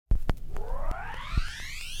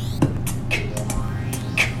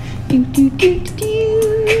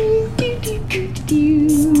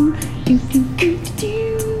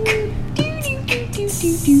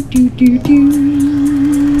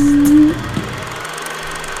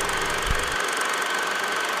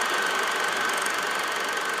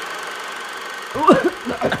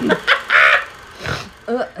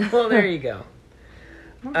Well, there you go.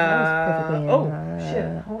 Shit!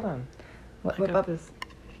 Hold on. What I got up? this.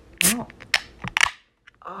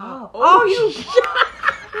 Oh, you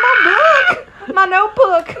my book, my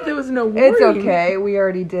notebook. There was no warning. It's okay. We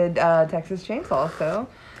already did Texas Chainsaw, so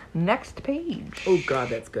next page. Oh God,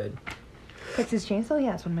 that's good. Texas Chainsaw,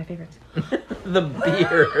 yeah, it's one of my favorites. The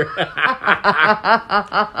beer.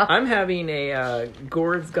 I'm having a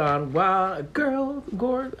Gord's Gone Wild. Girl,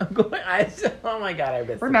 Gord. Oh my God, I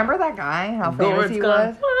missed Remember that guy? How famous Gord's he Gone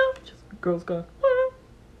was? Wild. Just Girls Gone Wild.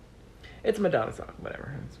 It's a Madonna song,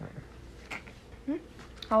 whatever. It's fine.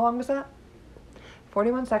 How long was that?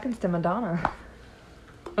 41 seconds to Madonna.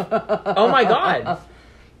 Oh my God.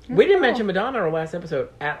 We didn't mention Madonna in our last episode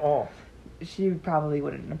at all. She probably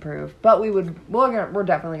wouldn't approve, but we're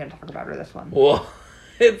definitely gonna talk about her this one. Well,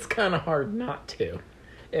 it's kind of hard not to,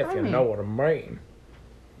 if I you mean- know what I mean.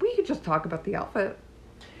 We could just talk about the outfit.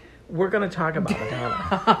 We're going to talk about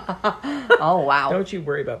Madonna. Oh wow! Don't you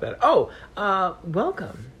worry about that. Oh,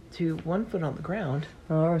 welcome to One Foot on the Ground.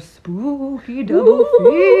 Our spooky double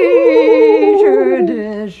feature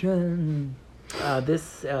edition.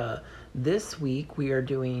 This week we are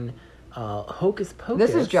doing Hocus Pocus.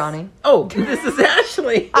 This is Johnny. Oh, this is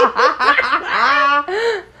Ashley.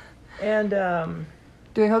 And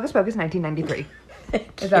Doing Hocus Pocus 1993.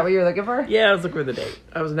 Is that what you're looking for? yeah, I was looking for the date.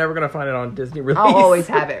 I was never gonna find it on Disney release. I'll always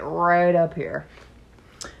have it right up here.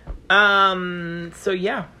 So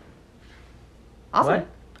yeah. Awesome. What?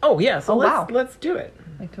 Oh yeah. So wow. let's do it.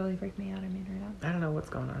 Like totally freaked me out. I mean, right now. I don't know what's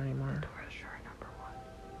going on anymore. Toros sure number one.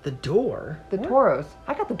 The door. The What? Toros.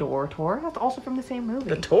 I got the door tour. That's also from the same movie.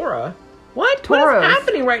 The Torah. What? Toros. What is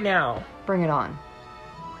happening right now? Bring it on.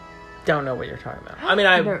 Don't know what you're talking about. I mean,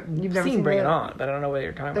 I've You've never seen seen Bring It the- On, but I don't know what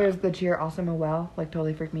you're talking There's about. the cheer Awesome and Well. Like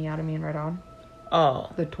totally freaked me out. I mean, right on. Oh.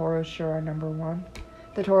 The Toros sure are number one.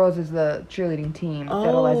 The Toros is the cheerleading team that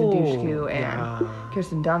Eliza Dushku and yeah.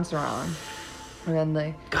 Kirsten Dunst are on. And then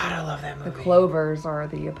the God, I love that movie. Clovers are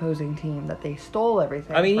the opposing team that they stole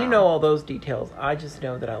everything I mean, you from. know all those details. I just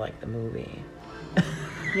know that I like the movie.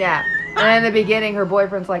 Yeah. And in the beginning, her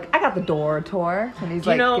boyfriend's like, I got the door tour. And he's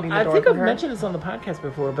You like, know, getting the I door think for I've her. mentioned this on the podcast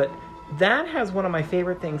before, but that has one of my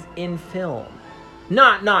favorite things in film.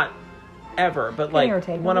 Not ever, but Kenny like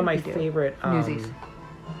Ortega, one of what my did he do? favorite. Newsies.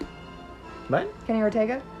 What? Kenny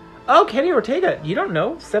Ortega? Oh, Kenny Ortega. You don't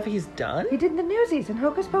know stuff he's done? He did the Newsies in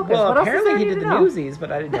Hocus Pocus. Well, what else is apparently there he you did need the to know? Newsies,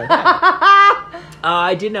 but I didn't know that.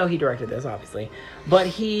 I did know he directed this, obviously, but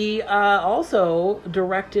he also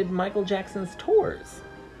directed Michael Jackson's tours.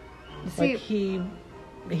 See, Like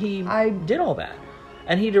he I- did all that,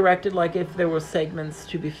 and he directed like if there were segments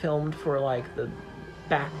to be filmed for like the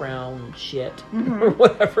background shit Mm-hmm. or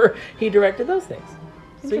whatever, he directed those things.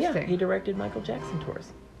 So yeah, Interesting. he directed Michael Jackson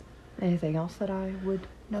tours. anything else that I would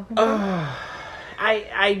know him Oh,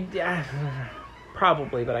 I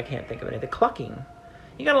probably, but I can't think of anything. Clucking.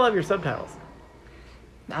 You gotta love your subtitles.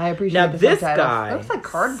 I appreciate Now the this subtitles. guy, It looks like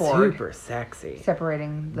cardboard super sexy.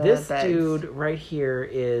 separating the This beds. dude right here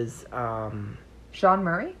is Sean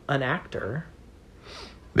Murray? an actor.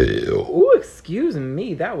 Ooh, excuse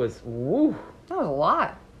me, that was woo. That was a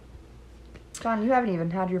lot. John, you haven't even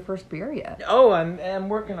had your first beer yet. Oh, I'm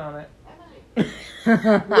working on it.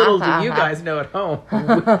 Little do you guys know at home,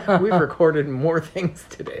 we've recorded more things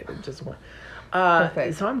today than just one.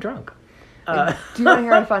 Perfect. So I'm drunk. Do you want to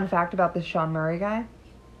hear a fun fact about this Sean Murray guy?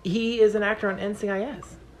 He is an actor on NCIS.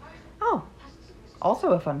 Oh,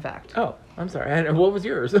 also a fun fact. Oh, I'm sorry. I don't know. What was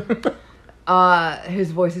yours?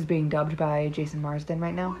 His voice is being dubbed by Jason Marsden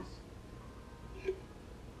right now.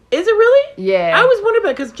 Is it really? Yeah. I was wondering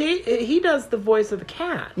about because he does the voice of the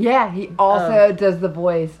cat. Yeah, he also does the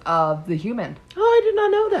voice of the human. Oh, I did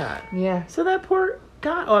not know that. Yeah. So that poor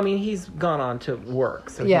guy. Oh, I mean, he's gone on to work,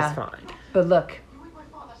 so Yeah. he's fine. But look.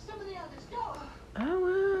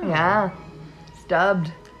 Oh wow. Yeah.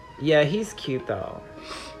 Stubbed. Yeah, he's cute though.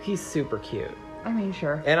 He's super cute. I mean,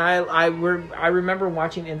 sure. And I remember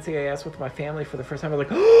watching NCIS with my family for the first time. I was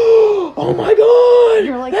like, oh my god!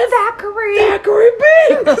 You're like, that's Zachary! Zachary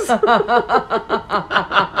Binks!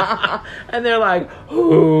 And they're like,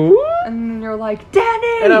 who? And you're like,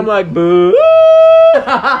 Danny! And I'm like, boo!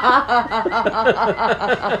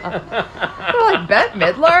 You're like, Bette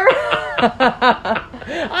Midler?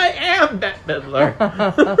 I am Bette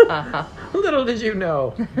Midler. Little did you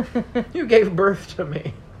know. You gave birth to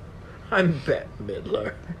me. I'm Bette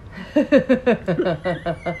Midler.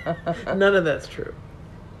 None of that's true.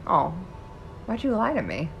 Oh, why'd you lie to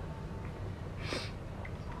me?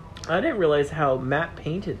 I didn't realize how matte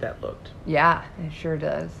painted that looked. Yeah, it sure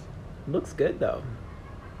does. Looks good though.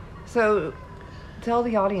 So, tell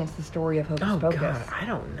the audience the story of Hocus Pocus. God, I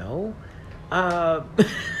don't know.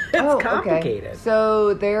 It's complicated. Okay.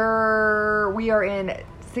 So we are in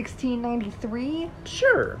 1693.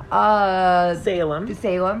 Sure.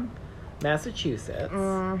 Salem, Massachusetts.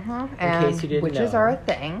 Mm-hmm. In case you didn't know. Witches are a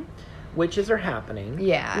thing. Witches are happening.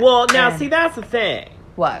 Yeah. Well, now see, that's the thing.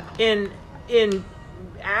 What? In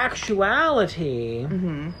actuality,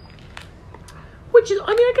 witches. I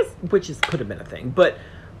mean, I guess witches could have been a thing, but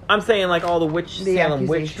I'm saying like all the Salem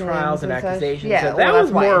witch trials and accusations. Yeah, so that well,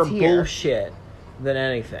 was more here. Bullshit than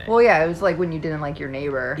anything. Well, yeah, it was like when you didn't like your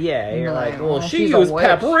neighbor. Yeah, you're like, well, she she's a used witch.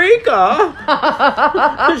 paprika.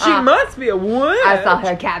 She must be a witch. I saw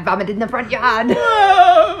her cat vomit in the front yard.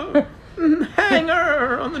 Whoa! Hang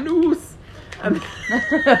her on the noose.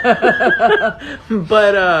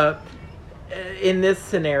 But in this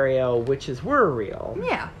scenario, witches were real.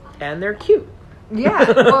 Yeah. And they're cute.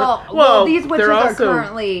 Yeah. Well, these witches they're are also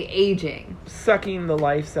currently aging. Sucking the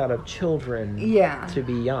lives out of children. Yeah. To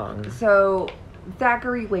be young. So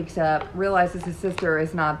Thackeray wakes up, realizes his sister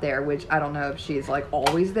is not there, which I don't know if she's like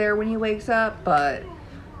always there when he wakes up, but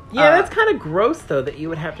yeah, that's kind of gross though that you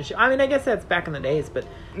would have to. I mean, I guess that's back in the days, but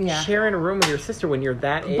sharing a room with your sister when you're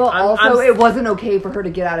that age. But it wasn't okay for her to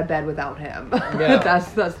get out of bed without him. Yeah.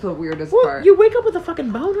 that's the weirdest part. You wake up with a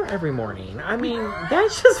fucking boner every morning. I mean,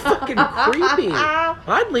 that's just fucking creepy.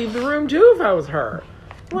 I'd leave the room too if I was her.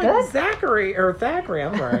 Like Thackeray, I'm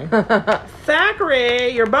sorry. Thackeray,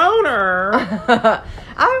 your boner.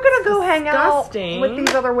 I'm gonna go hang out with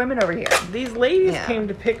these other women over here. These ladies came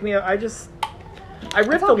to pick me up. I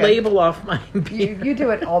ripped the label off my beer. You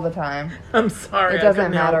do it all the time. I'm sorry. It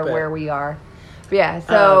doesn't matter where we are. But yeah,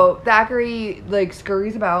 so Thackeray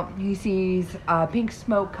scurries about. He sees pink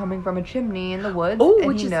smoke coming from a chimney in the woods,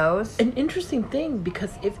 and he knows. An interesting thing,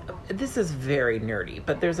 because if this is very nerdy,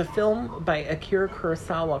 but there's a film by Akira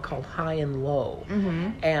Kurosawa called High and Low,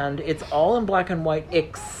 and it's all in black and white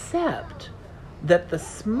except that the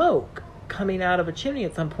smoke coming out of a chimney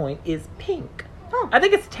at some point is pink. Oh. I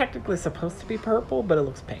think it's technically supposed to be purple, but it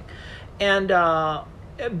looks pink. And a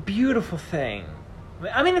beautiful thing.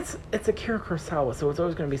 I mean, it's Akira Kurosawa, so it's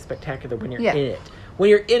always going to be spectacular when you're in it. When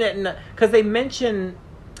you're in it, because they mention,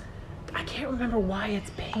 I can't remember why it's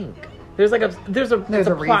pink. There's a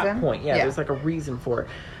plot reason? point. Yeah, there's like a reason for it.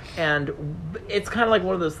 And it's kind of like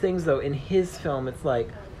one of those things, though, in his film, it's like,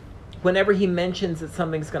 whenever he mentions that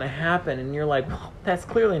something's going to happen, and you're like, well, that's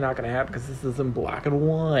clearly not going to happen because this is in black and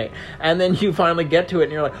white. And then you finally get to it,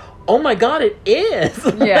 and you're like, oh my God, it is.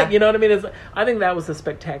 Yeah. You know what I mean? I think that was the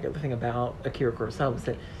spectacular thing about Akira Kurosawa, was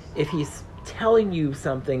that if he's telling you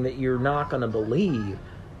something that you're not going to believe,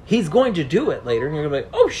 he's going to do it later, and you're going to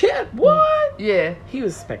be like, oh shit, what? Yeah. He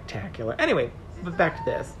was spectacular. Anyway, but back to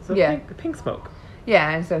this. So pink smoke.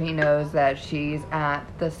 Yeah, and so he knows that she's at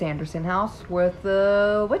the Sanderson house with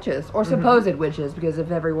the witches, or supposed witches, because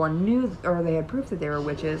if everyone knew, or they had proof that they were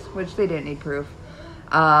witches, which they didn't need proof,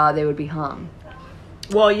 they would be hung.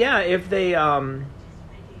 Well, yeah, if they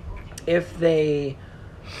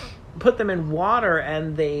put them in water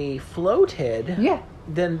and they floated,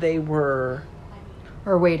 then they were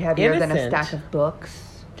or weighed heavier innocent. than a stack of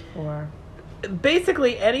books, or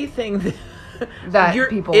basically anything that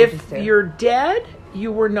people if you're dead,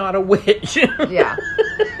 you were not a witch. Yeah.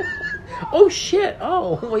 Oh shit!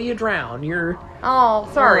 Oh, well, you drowned. Oh,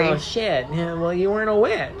 sorry. Oh shit! Yeah, well, you weren't a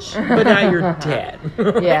witch, but now you're dead.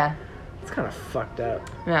 Yeah. It's kind of fucked up.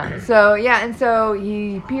 Yeah. So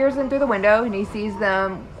he peers in through the window and he sees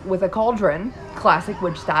them with a cauldron, classic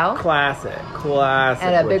witch style. Classic.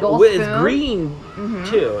 And a big old spoon. It's green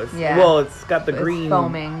too. It's got the green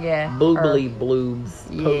foaming. Yeah. Boobly bloobs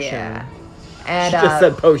potion. Yeah. And she just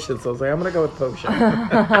said potion, so I was like, I'm gonna go with potion.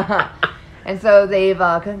 And so they've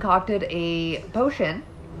concocted a potion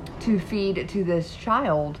to feed to this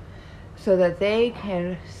child so that they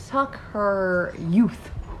can suck her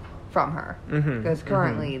youth from her. Because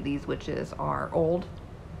currently these witches are old.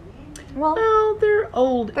 Well, they're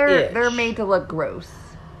old. They're made to look gross.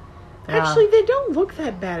 Actually, they don't look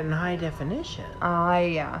that bad in high definition.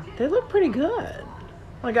 Yeah. They look pretty good.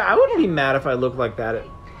 Like, I wouldn't be mad if I looked like that at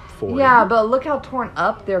 40. Yeah, but look how torn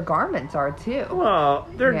up their garments are, too. Well,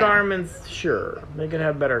 their garments, sure. They could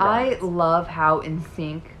have better garments. I love how in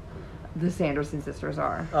sync the Sanderson sisters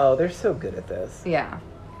are. Oh, they're so good at this. Yeah.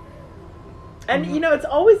 And, you know, it's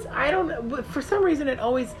always, I don't know, for some reason it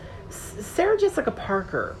always, Sarah Jessica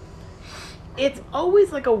Parker it's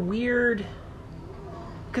always like a weird.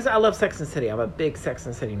 Because I love Sex and the City. I'm a big Sex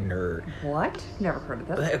and the City nerd. What? Never heard of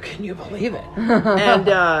that. Can you believe it? And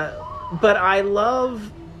but I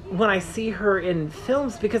love when I see her in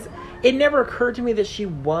films because it never occurred to me that she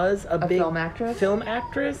was a big film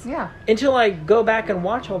actress. Yeah. Until I go back and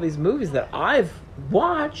watch all these movies that I've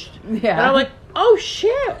watched. Yeah. And I'm like, oh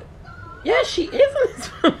shit. Yeah, she is in this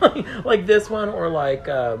film. Like this one or like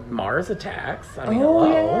Mars Attacks. I mean,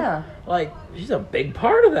 hello. Yeah. Like, she's a big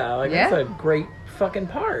part of that. Like, that's a great fucking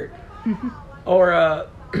part. Or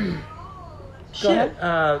shit,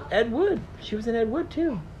 Ed Wood. She was in Ed Wood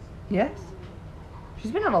too. Yes.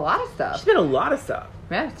 She's been on a lot of stuff. She's been in a lot of stuff.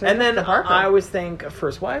 Yeah. And then I always think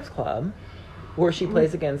First Wives Club, where she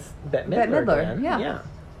plays against Bette Midler. Again. Yeah.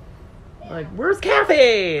 Like, where's Kathy?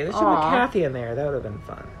 They should put Kathy in there. That would have been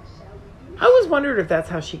fun. I always wondered if that's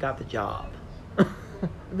how she got the job.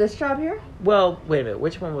 This job here? Well, wait a minute.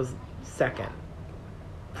 Which one was second?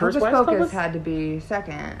 First Wives Club had to be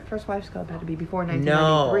second. First Wives Club had to be before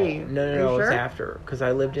 1993. No, it was after. Because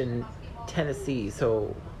I lived in Tennessee,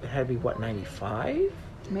 so it had to be, what, 95?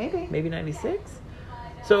 Maybe 96?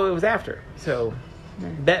 So it was after. So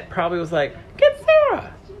Bette probably was like, get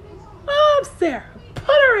Sarah! Oh, Sarah!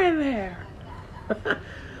 Put her in there!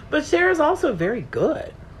 But Sarah's also very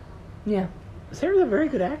good. Yeah. Sarah's a very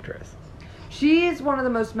good actress. She's one of the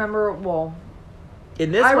most memorable.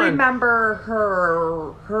 In this one, I remember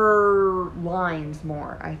her lines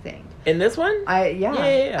more, I think. In this one?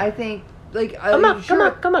 Yeah. I think, like... Come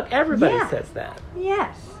on. Everybody says that.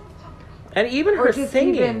 Yes. And even her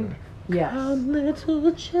singing. Yes. Come,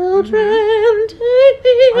 little children, take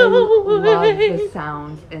me away. I love the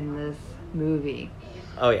sounds in this movie.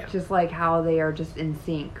 Oh, yeah. Just like how they are just in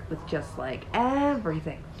sync with just like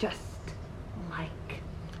everything. Just like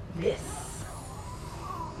this.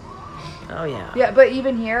 Oh, yeah. Yeah, but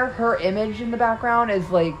even here, her image in the background is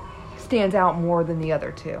like, stands out more than the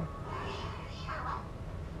other two.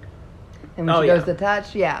 And when she goes to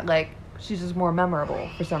touch, like, she's just more memorable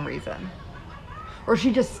for some reason. Or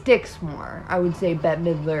she just sticks more. I would say Bette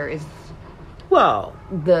Midler is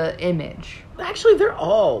the image. Actually, they're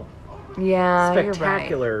all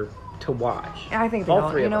spectacular you're right. To watch. I think they all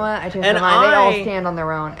three. You know what? I changed my mind. They all stand on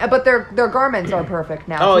their own, but their garments are perfect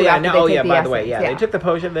now. Oh yeah, by the way, they took the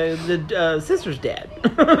potion. The sister's dead.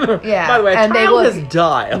 Yeah. By the way, and they has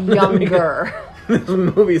died. Younger. This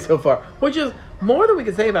movie so far, which is more than we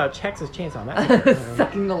could say about Texas Chainsaw Massacre.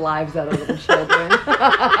 Sucking the lives out of little children.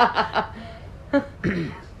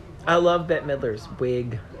 I love Bette Midler's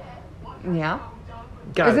wig. Yeah.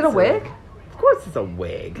 God, is it a wig? Of course it's a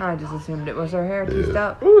wig. I just assumed it was her hair teased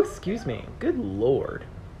up. Oh, excuse me. Good Lord.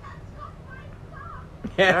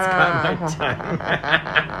 Yeah, it's got my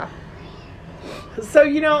time. So,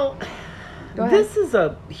 this is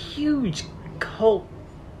a huge cult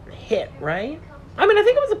hit, right? I mean, I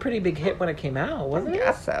think it was a pretty big hit when it came out, wasn't it? I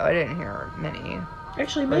guess so. I didn't hear many.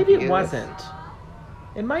 Actually, maybe it wasn't.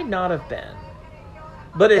 It might not have been.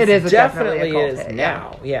 But it definitely is hit,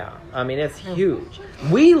 now. Yeah. I mean, it's huge.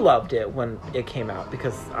 We loved it when it came out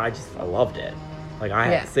because I loved it. Like, I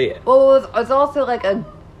had to see it. Well, it's also like a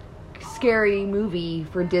scary movie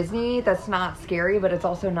for Disney that's not scary, but it's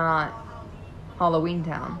also not Halloween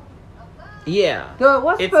Town. Yeah. Though it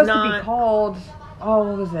was supposed to be called,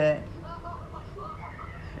 what was it?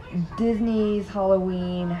 Disney's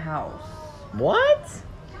Halloween House. What?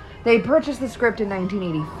 They purchased the script in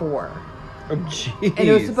 1984. Oh, jeez. And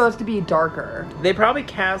it was supposed to be darker. They probably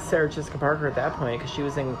cast Sarah Jessica Parker at that point because she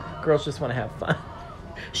was in Girls Just Want to Have Fun.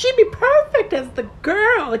 She'd be perfect as the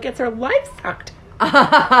girl that gets her life sucked. I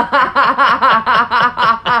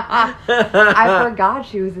forgot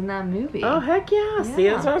she was in that movie. Oh, heck yeah. See,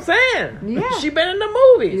 that's what I'm saying. Yeah. She's been in the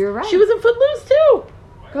movies. You're right. She was in Footloose, too.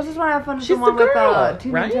 Girls Just Want to Have Fun is She's the one with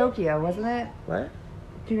Tuna in Tokyo, wasn't it? What?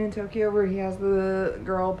 Tuna in Tokyo, where he has the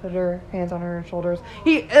girl put her hands on her shoulders.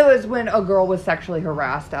 It was when a girl was sexually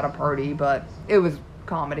harassed at a party, but it was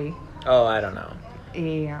comedy. Oh, I don't know.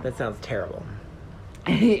 Yeah. That sounds terrible.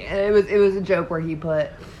 It was a joke where he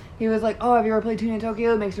was like, oh, have you ever played Tuna in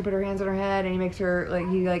Tokyo? He makes her put her hands on her head, and he makes her,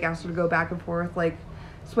 he asks her to go back and forth,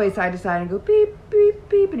 sway side to side and go beep, beep,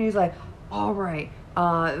 beep, and he's like, all right.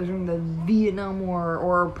 It was during the Vietnam War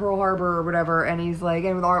or Pearl Harbor or whatever, and he's like,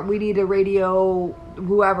 and we need a radio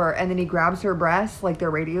whoever, and then he grabs her breasts, their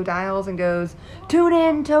radio dials, and goes, tune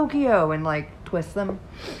in Tokyo, and twists them.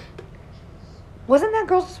 Wasn't that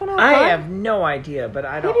Girls Just Want to Have Fun? I have no idea, but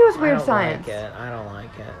I don't. Maybe it was Weird Science. I don't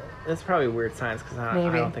like it. It's probably Weird Science because I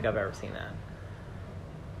don't think I've ever seen that.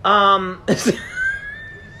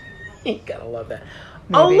 You gotta love that.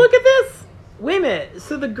 Maybe. Oh, look at this! Wait a minute.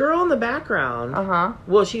 So the girl in the background.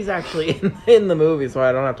 Well, she's actually in the movie, so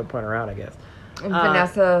I don't have to point her out, I guess.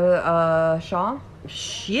 Vanessa Shaw?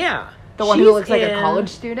 Yeah. The one who looks like a college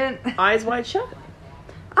student? Eyes Wide Shut.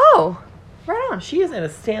 Oh, right on. She is in a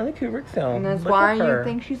Stanley Kubrick film. And that's why you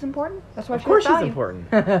think she's important? That's why of course she's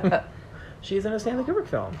important. She's in a Stanley Kubrick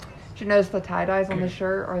film. Did you notice the tie-dyes on the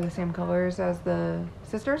shirt are the same colors as the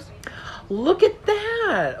sisters? Look at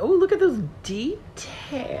that. Oh, look at those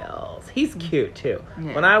details. He's cute, too.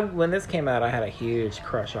 Yeah. When this came out, I had a huge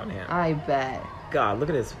crush on him. I bet. God, look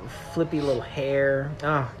at his flippy little hair.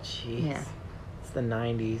 Oh, jeez. Yeah. It's the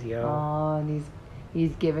 90s, yo. Oh, and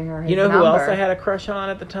he's giving her his You know number. who else I had a crush on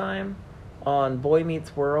at the time? On Boy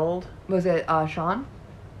Meets World? Was it Sean?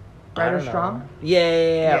 Ryder Strong?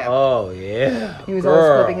 Yeah. Oh, yeah. He was always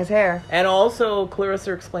flipping his hair. And also,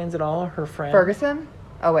 Clarissa Explains It All, her friend. Ferguson?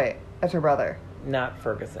 Oh, wait. That's her brother. Not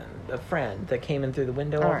Ferguson. A friend that came in through the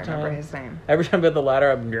window all the time. I don't remember his name. Every time I put the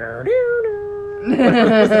ladder up.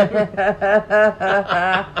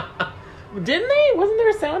 Didn't they? Wasn't there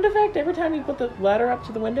a sound effect every time you put the ladder up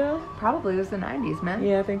to the window? Probably. It was the 90s, man.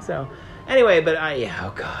 Yeah, I think so. Anyway, but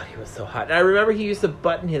oh God, he was so hot. And I remember he used to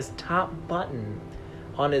button his top button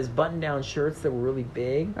on his button-down shirts that were really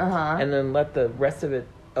big, and then let the rest of it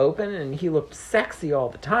open, and he looked sexy all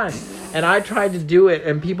the time. And I tried to do it,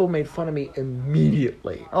 and people made fun of me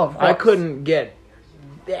immediately. Oh, of course. I couldn't get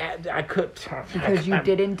that. Because you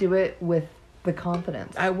didn't do it with the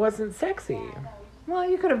confidence. I wasn't sexy. Well,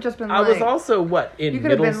 you could have just been I was also, in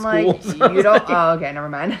middle school? You don't... Oh, okay, never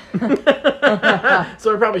mind.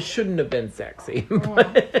 So I probably shouldn't have been sexy.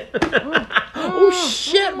 Oh,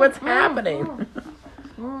 shit, what's happening?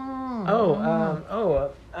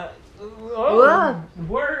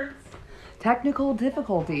 Words. Technical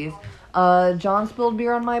difficulties. John spilled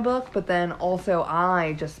beer on my book, but then also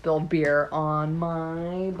I just spilled beer on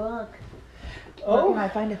my book. Where can I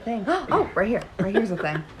find a thing? Oh, right here. Right here's the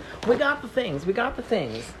thing. We got the things.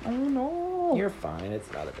 Oh, no. You're fine.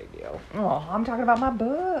 It's not a big deal. Oh, I'm talking about my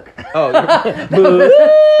book. Oh, your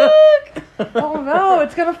book! Oh, no.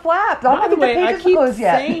 It's going to flap. By the way, I keep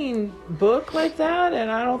saying book like that, and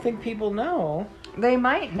I don't think people know. They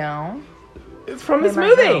might know. It's from this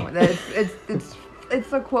movie.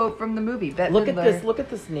 It's a quote from the movie. Bette Look Midler. at this. Look at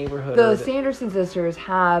this neighborhood. The Sanderson sisters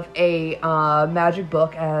have a magic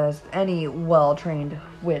book, as any well-trained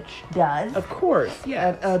witch does. Of course,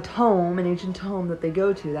 yes. A tome, an ancient tome that they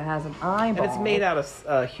go to that has an eyeball. And it's made out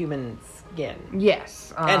of human skin.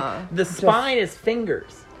 Yes. And the spine is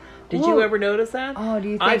fingers. Did you ever notice that? Oh, do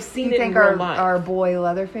you think? I've seen it in real life. Our boy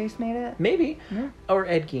Leatherface made it? Maybe. Yeah. Or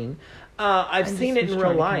Ed Gein. I've seen it in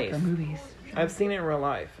real life. I've seen it in real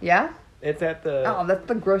life. Yeah? It's at the... Oh, that's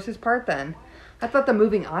the grossest part then. I thought the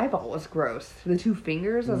moving eyeball was gross. The two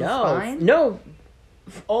fingers as a spine? No,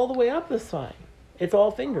 all the way up the spine. It's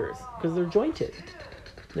all fingers, because they're jointed.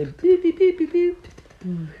 They beep, beep, beep, beep, beep.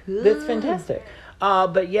 That's fantastic.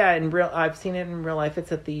 But yeah, I've seen it in real life.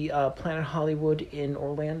 It's at the Planet Hollywood in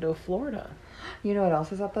Orlando, Florida. You know what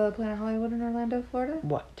else is at the Planet Hollywood in Orlando, Florida?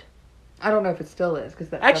 What? I don't know if it still is, because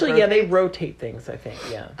that actually, yeah, they rotate things. I think,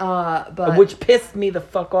 yeah. But which pissed me the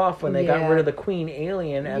fuck off when they got rid of the Queen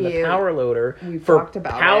Alien and the Power Loader for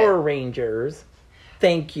Power Rangers.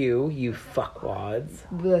 Thank you, you fuckwads.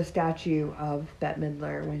 The statue of Bette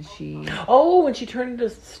Midler when she turned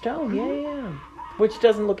into stone. Yeah. Which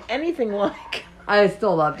doesn't look anything like. I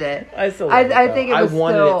still loved it. I think it was. I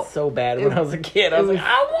wanted it so bad when I was a kid. I was like,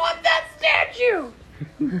 I want that statue.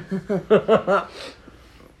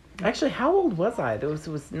 Actually, how old was I? It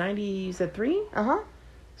was 90, you said 3? Uh-huh.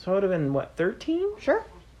 So I would have been, 13? Sure.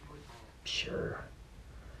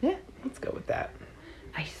 Yeah. Let's go with that.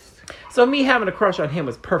 Nice. So me having a crush on him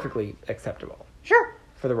was perfectly acceptable. Sure.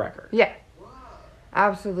 For the record. Yeah.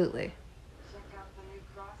 Absolutely.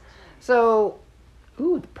 So...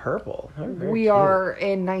 Ooh, the purple. We are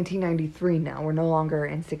in 1993 now. We're no longer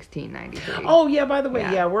in 1693. Oh, yeah, by the way,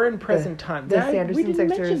 we're in present time. The Sanderson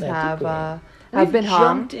sisters have been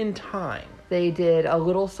jumped in time. They did a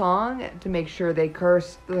little song to make sure they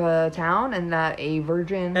cursed the town and that a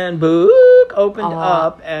virgin... And book opened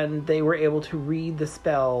up and they were able to read the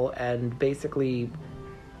spell and basically,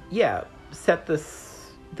 set the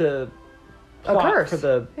plot curse. For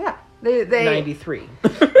the... Yeah. They 93.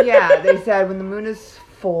 Yeah, they said when the moon is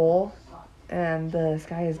full and the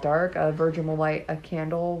sky is dark, a virgin will light a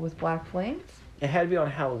candle with black flames. It had to be on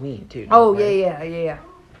Halloween, too. Oh, yeah. It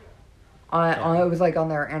was like on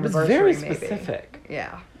their anniversary, it was very specific. Maybe.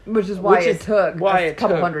 Yeah. Which is why it took a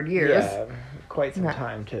couple hundred years. Yeah, quite some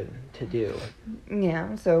time to do.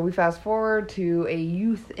 Yeah, so we fast forward to a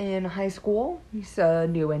youth in high school. He's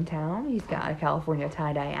new in town. He's got a California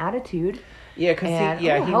tie-dye attitude. Yeah, because he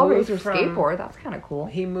Hellraiser moved from skateboard. That's kind of cool.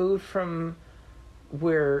 He moved from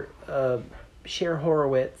where Cher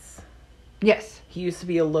Horowitz. Yes. He used to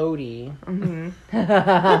be a Lodi. Mm-hmm.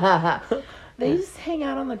 They just hang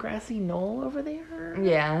out on the grassy knoll over there.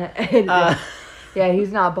 Yeah. Yeah,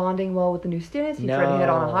 he's not bonding well with the new students. He tried to hit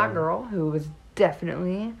on a hot girl who was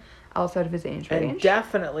definitely outside of his age range. And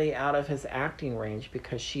definitely out of his acting range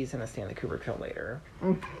because she's in a Stanley Kubrick film later.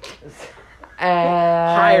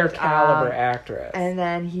 Higher caliber actress. And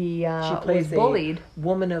then he she plays was bullied. A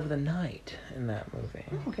woman of the night in that movie.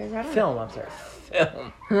 Okay, right on. Film, I'm sorry.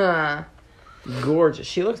 Film. Gorgeous.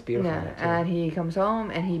 She looks beautiful. Yeah, and he comes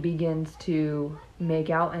home and he begins to make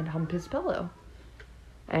out and hump his pillow.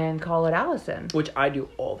 And call it Allison. Which I do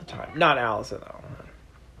all the time. Not Allison,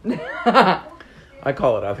 though. I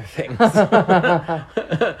call it other things.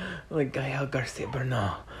 Like Gael Garcia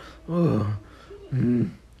Bernal. Ooh.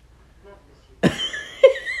 Mm.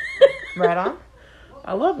 Right on?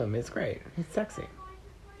 I love him. It's great. He's sexy.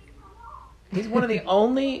 He's one of the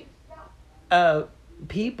only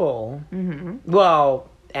people, well,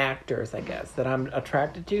 actors, I guess, that I'm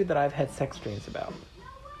attracted to that I've had sex dreams about.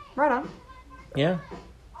 Right on. Yeah.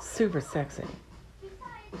 Super sexy.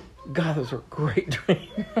 God, those were great dreams.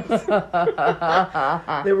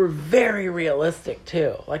 They were very realistic,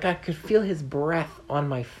 too. Like, I could feel his breath on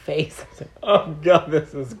my face. I was like, oh, God,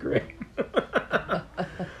 this is great.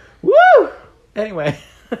 Woo! Anyway,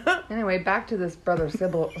 back to this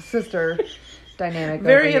brother-sister dynamic.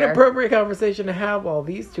 Very inappropriate conversation to have while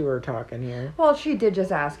these two are talking here. Well, she did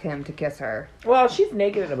just ask him to kiss her. Well, she's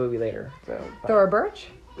naked in a movie later. So Thora Birch?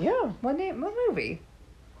 Yeah. What movie?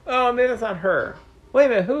 Oh, maybe that's not her. Wait a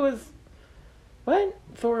minute, who was... What?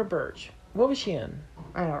 Thora Birch. What was she in?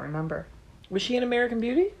 I don't remember. Was she in American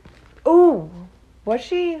Beauty? Ooh, was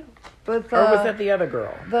she? With, or was that the other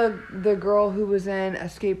girl? The girl who was in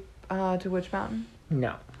Escape to Witch Mountain?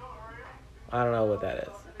 No. I don't know what that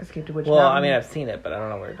is. Escape to Witch Mountain? Well, I mean, I've seen it, but I don't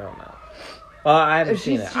know what you're talking about. Well, I haven't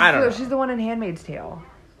seen it. I don't know. She's the one in Handmaid's Tale.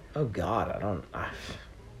 Oh, God, I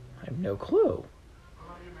have no clue.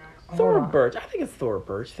 Thora Birch. I think it's Thora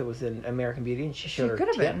Birch that was in American Beauty, and she showed her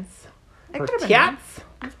tits. Been. Her tits.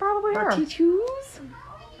 It's probably her. Her titus.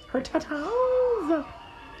 Her tatas.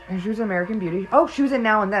 And she was in American Beauty. Oh, she was in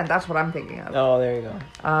Now and Then. That's what I'm thinking of. Oh, there you go.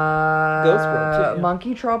 Ghost World, too. Yeah.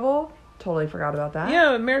 Monkey Trouble. Totally forgot about that.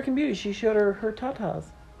 Yeah, American Beauty. She showed her tatas.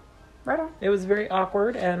 Right on. It was very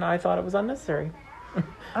awkward, and I thought it was unnecessary.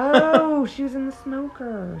 Oh, she was in The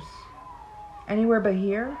Smokers. Anywhere But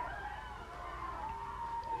Here.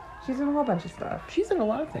 She's in a whole bunch of stuff. She's in a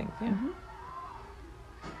lot of things, yeah.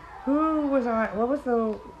 Mm-hmm. What was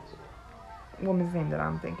the woman's name that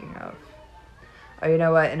I'm thinking of? Oh, you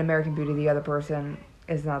know what? In American Beauty, the other person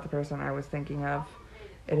is not the person I was thinking of.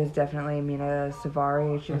 It is definitely Mina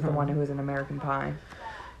Savari. She was the one who was in American Pie.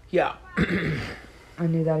 Yeah. I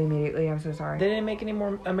knew that immediately. I'm so sorry. They didn't make any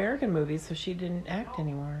more American movies, so she didn't act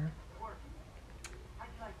anymore.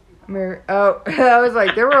 I was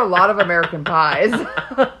like, there were a lot of American Pies.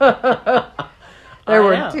 There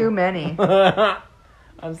were too many.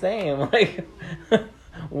 I'm saying, like,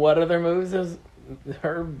 what other movies has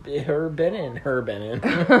her been in? And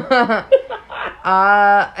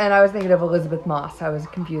I was thinking of Elizabeth Moss. I was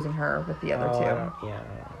confusing her with the other two. Yeah.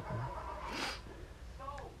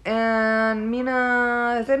 And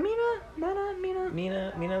Mina, is it Mina?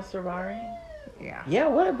 Mina Savari? Yeah. Yeah,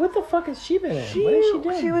 what the fuck has she been in? What has she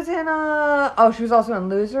done? She was in, she was also in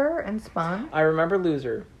Loser and Spun. I remember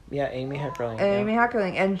Loser. Yeah, Amy Heckerling.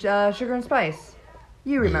 And Sugar and Spice.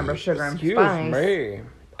 You remember Sugar and Spice. Excuse me.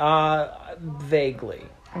 Vaguely.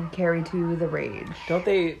 And Carrie to the Rage. Don't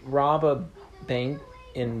they rob a bank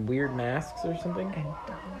in weird masks or something? I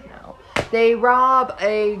don't know. They rob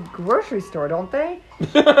a grocery store, don't they?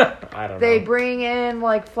 I don't know. They bring in,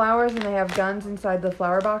 like, flowers and they have guns inside the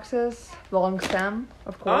flower boxes. Long stem,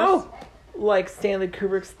 of course. Oh, like Stanley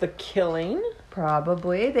Kubrick's The Killing?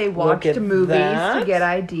 Probably. They watched movies to get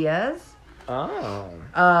ideas. Oh.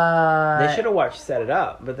 They should have watched Set It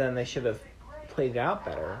Up, but then they should have played it out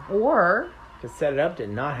better. Or... Because Set It Up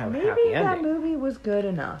did not have a happy ending. Maybe that movie was good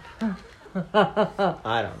enough.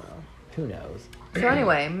 I don't know. Who knows? So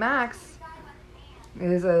anyway, Max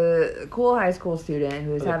is a cool high school student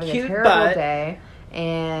who is having a terrible day,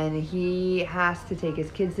 and he has to take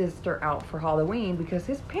his kid sister out for Halloween because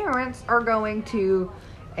his parents are going to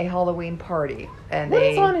a Halloween party. And what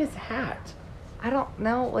is on his hat? I don't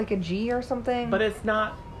know, like a G or something. But it's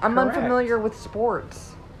not I'm correct. Unfamiliar with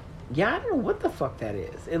sports. Yeah, I don't know what the fuck that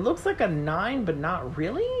is. It looks like a 9, but not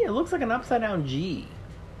really. It looks like an upside down G.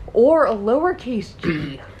 Or a lowercase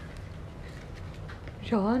G.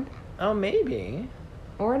 John? Oh, maybe.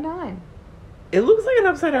 Or a 9. It looks like an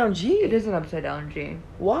upside down G. It is an upside down G.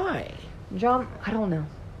 Why? John, I don't know.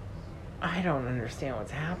 I don't understand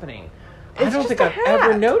what's happening. It's I don't just think a I've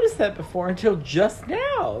ever hat. noticed that before until just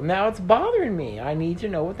now. Now it's bothering me. I need to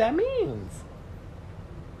know what that means.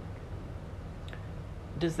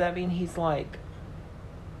 Does that mean he's like,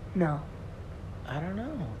 No. I don't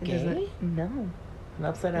know, It gay? doesn't- No. An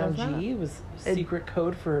upside down No, it's G not. was It- secret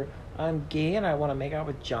code for I'm gay and I want to make out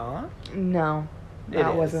with John? No. That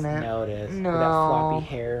It is. wasn't it. No, it is. No. With that floppy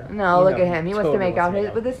hair. No, You look know, at him. He wants to totally make out wants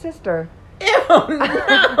to with his sister. Ew,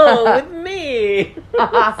 no, with me.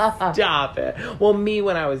 Stop it. Well, me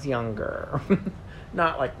when I was younger.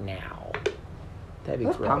 Not like now. That'd be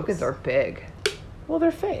Those gross. pumpkins are big. Well,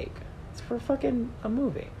 they're fake. It's for fucking a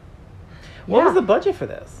movie. What Yeah. was the budget for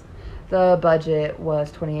this? The budget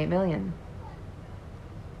was $28 million.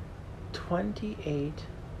 $28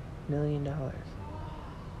 million.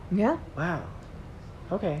 Yeah. Wow.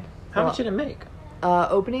 Okay. How much did it make?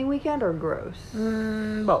 Opening weekend or gross?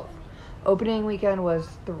 Both. Opening weekend was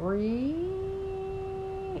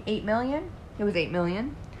 $8 million. It was $8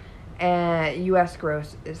 million. And U.S.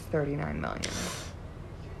 gross is $39 million.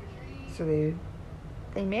 So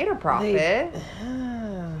they made a profit,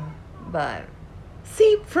 but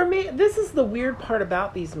See, for me, this is the weird part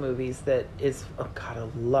about these movies that is, oh God, I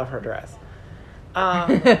love her dress. I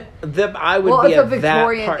would Well, be it's a at that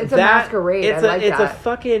Victorian- part. it's a masquerade. It's I a, like it's that. a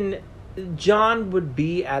fucking, John would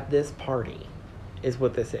be at this party, is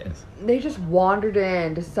what this is. they just wandered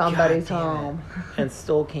into somebody's God damn it. home. And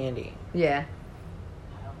stole candy. Yeah,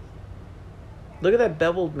 Look at that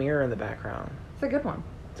beveled mirror in the background. it's a good one.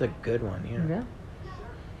 It's a good one, yeah. Yeah.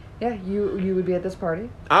 Yeah, you would be at this party.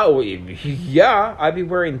 Oh, yeah, I'd be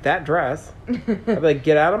wearing that dress. I'd be like,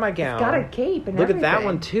 get out of my gown. It's got a cape and Look everything. at that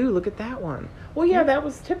one, too. Look at that one. Well, yeah, that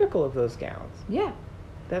was typical of those gowns. Yeah,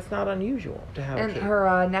 That's not unusual to have a and cape.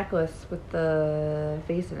 her necklace with the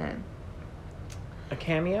face in it A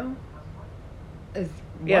cameo? is.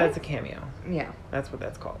 Yeah, what? it's a cameo. Yeah. That's what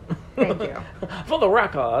that's called. Thank you. For the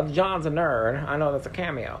record, John's a nerd. I know that's a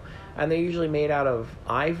cameo. And they're usually made out of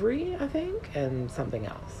ivory, I think, and something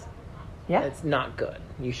else. Yeah. It's not good.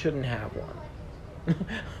 You shouldn't have one.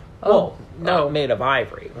 Oh. Not made of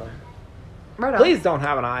ivory. But Right on. please don't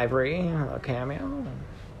have an ivory cameo.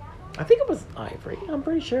 I think it was ivory. I'm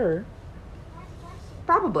pretty sure.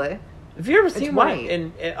 Probably. If you ever It's seen one white.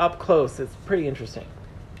 in up close, it's pretty interesting.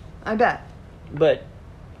 I bet. But,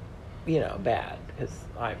 bad because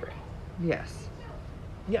ivory. Yes.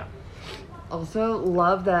 Yeah. Also,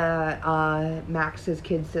 love that Max's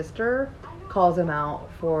kid sister calls him out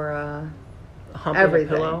for Humping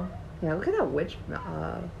everything. a pillow. Yeah, look at that witch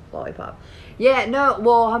lollipop. Yeah, no,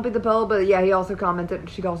 well, humping the pillow, but yeah, she also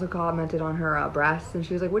commented on her breasts, and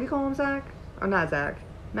she was like, what do you call him, Zach? Or not Zach.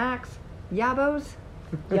 Max? Yabos?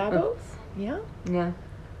 Yabos? Yeah. Yeah.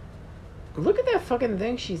 Look at that fucking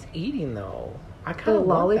thing she's eating, though. I The kind of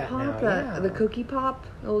want that lollipop, now. the cookie pop.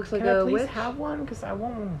 It looks like Can I a please witch. have one? Because I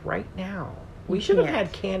want one right now. We You should have can't.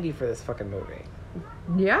 had candy for this fucking movie.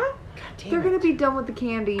 Yeah? God damn They're it. going to be done with the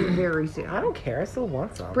candy very soon. I don't care. I still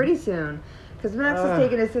want some. Pretty soon. Because Max is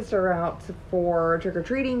taking his sister out for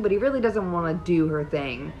trick-or-treating, but he really doesn't want to do her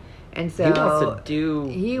thing. And so He wants to do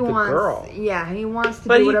he the wants, girl. Yeah, he wants to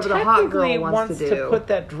But do he whatever the hot girl technically wants to do. put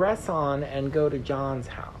that dress on and go to John's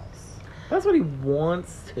house. That's what he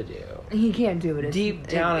wants to do. He can't do it. It's- Deep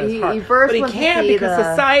down in his he, heart. He first but he wants to can't see because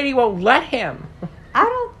society won't let him. I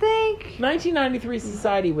don't think... 1993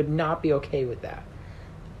 society would not be okay with that.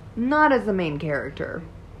 Not as the main character.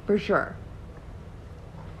 For sure.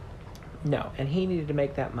 No, and he needed to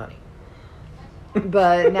make that money.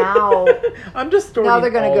 But now... I'm distorting now they're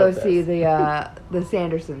going all to go of this. see the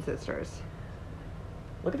Sanderson sisters.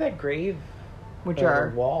 Look at that grave Which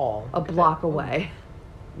are wall. a block away.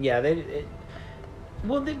 Yeah, they're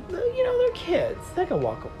kids. They can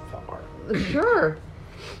walk far. Sure.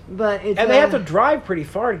 But it's... And they have to drive pretty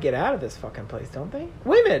far to get out of this fucking place, don't they?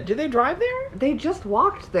 Wait a minute, do they drive there? They just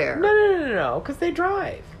walked there. No, because they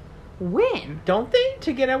drive. When? Don't they?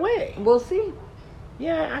 To get away. We'll see.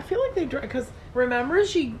 Yeah, I feel like they drive, because remember,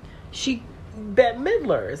 Bette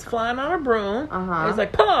Midler is flying on a broom. Uh-huh. It's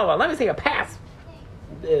like, pull over, let me see a pass,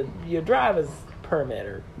 your driver's permit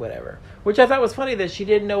or whatever. Which I thought was funny that she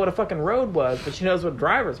didn't know what a fucking road was, but she knows what a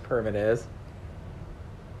driver's permit is.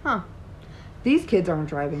 Huh. These kids aren't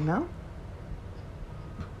driving, though.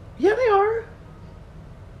 Yeah, they are.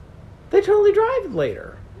 They totally drive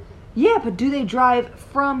later. Yeah, but do they drive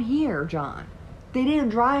from here, John? They didn't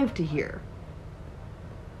drive to here.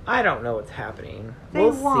 I don't know what's happening. They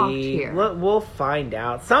We'll walked see. here. We'll find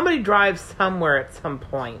out. Somebody drives somewhere at some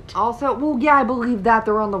point. Also, well, yeah, I believe that.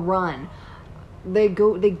 They're on the run. They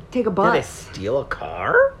take a Did bus. they steal a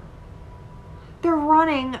car? They're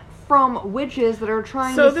running from witches that are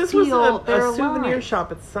trying So to this was steal a their souvenir lives.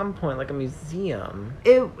 shop at some point, like a museum.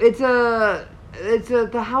 The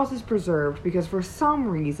house is preserved because for some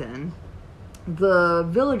reason the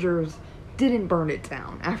villagers didn't burn it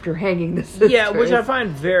down after hanging the sisters. Yeah, which I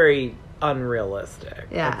find very unrealistic.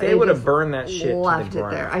 Yeah, Like, they would have just burned that shit left to the it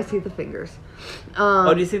ground. there. I see the fingers.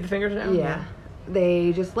 Oh, do you see the fingers now? Yeah.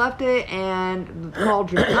 They just left it and the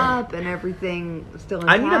cauldron up and everything still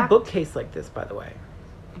intact. I need a bookcase like this, by the way.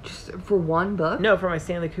 Just for one book? No, for my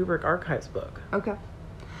Stanley Kubrick Archives book. Okay.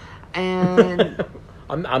 And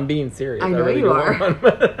I'm being serious. I know really you do are. want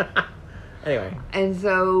one. Anyway. and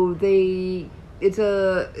so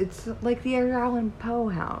it's like the Edgar Allan Poe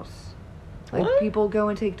house. Like What? people go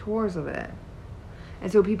and take tours of it.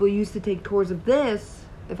 And so people used to take tours of this,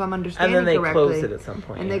 if I'm understanding And then they correctly. closed it at some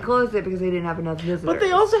point. And yeah. they closed it because they didn't have enough visitors. But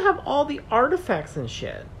they also have all the artifacts and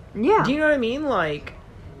shit. Yeah. Do you know what I mean? Like,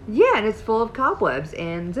 Yeah, and it's full of cobwebs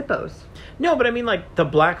and Zippos. no, but I mean like the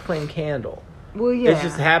black flame candle. Well, yeah. It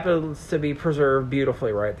just happens to be preserved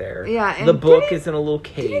beautifully right there. Yeah, and the book didn't- is in a little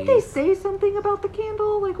case. Didn't they say something about the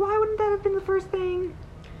candle? Like, why wouldn't that have been the first thing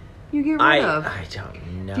you get rid of? I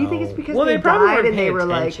don't know. Do you think it's because well, they probably died weren't and they paying were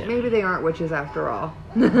attention. like, maybe they aren't witches after all?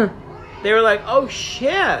 They were like, oh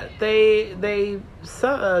shit, they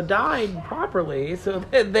died properly, so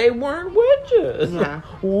they weren't witches. Yeah.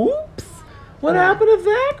 Whoops. What Yeah. happened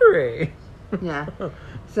to Thackeray? Yeah.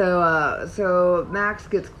 So Max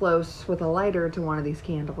gets close with a lighter to one of these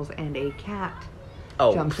candles, and a cat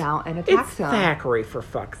Oh, jumps out and attacks it's him. Thackeray, for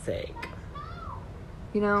fuck's sake.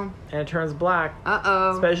 You know? And it turns black.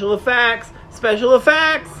 Uh-oh. Special effects. Special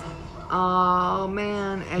effects. Oh,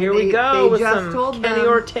 man. And Here we go they with just some told Kenny them,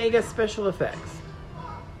 Ortega special effects.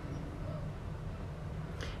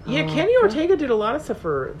 Yeah, Oh, Kenny okay. Ortega did a lot of stuff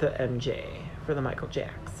for the MJ, for the Michael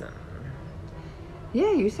Jackson.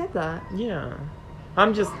 Yeah, you said that. Yeah.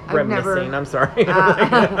 I'm just I've reminiscing. never- I'm sorry.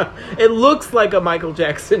 Ah. It looks like a Michael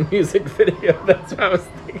Jackson music video. That's what I was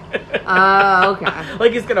thinking. Okay.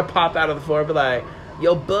 Like he's going to pop out of the floor and be like,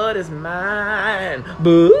 your butt is mine.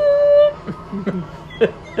 Boo.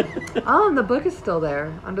 Oh, and the book is still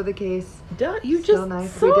there under the case. Duh, you Still just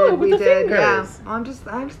nice. saw it with the fingers. Yeah. I'm just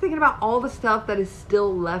thinking about all the stuff that is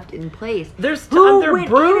still left in place. Their Who went in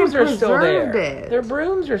brooms and are still there. preserved it? Their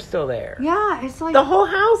brooms are still there. Yeah, it's like The whole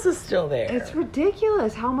house is still there. it's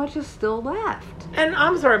ridiculous how much is still left. And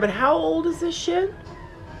I'm sorry, but how old is this shit?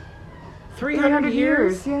 300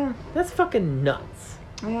 years? Yeah. That's fucking nuts.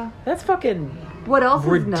 Yeah. That's fucking What else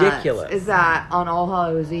ridiculous. is nuts is that on All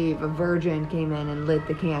Hallows Eve, a virgin came in and lit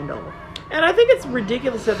the candle. And I think it's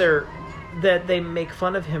ridiculous that they make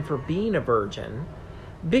fun of him for being a virgin,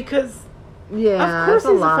 because Yeah, of course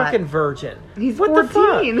that's he's a lot. a fucking virgin. He's what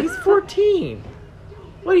 14. the fuck? He's 14.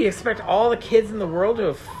 What do you expect all the kids in the world to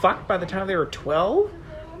have fucked by the time they were 12?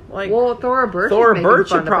 Like Well, Thora Birch. Thora is making Birch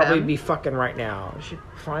fun should of probably him. be fucking right now. She should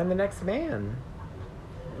find the next man.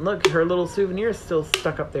 Look, her little souvenir is still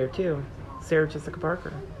stuck up there too. Sarah Jessica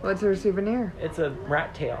Parker. What's her souvenir? It's a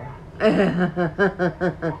rat tail.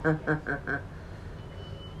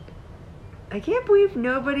 I can't believe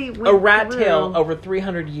nobody went A rat through. tail over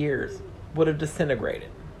 300 years would have disintegrated.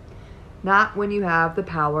 Not when you have the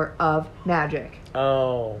power of magic.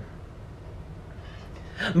 Oh.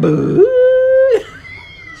 Boo!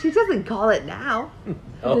 She doesn't call it now.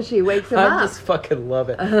 Oh, Because she wakes him I up. just fucking love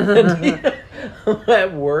it.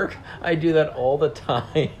 At work, I do that all the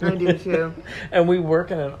time. I do too. And we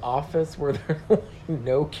work in an office where there are like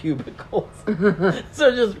no cubicles.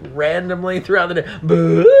 So just randomly throughout the day,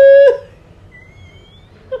 boo!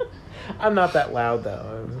 I'm not that loud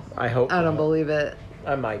though. I hope I don't not. believe it.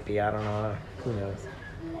 I might be. I don't know. Who knows?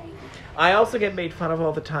 I also get made fun of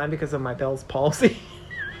all the time because of my Bell's palsy.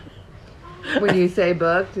 When you say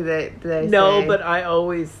book, do they No, say... but I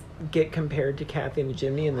always get compared to Kathy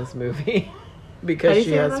Najimy in this movie How do because you she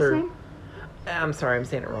say her has last her. name? I'm sorry, I'm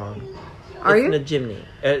saying it wrong. Are it's you?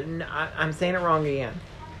 Najimy. I'm saying it wrong again.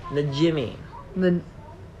 Najimy.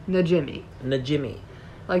 Najimy. Najimy.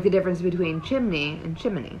 Like the difference between chimney and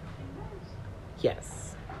chimney.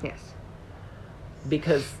 Yes. Yes.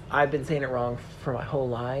 Because I've been saying it wrong for my whole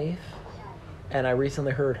life, and I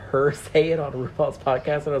recently heard her say it on RuPaul's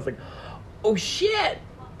podcast, and I was like, "Oh shit!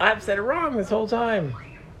 I've said it wrong this whole time."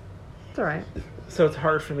 It's alright. So it's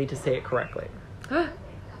hard for me to say it correctly.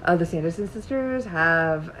 The Sanderson sisters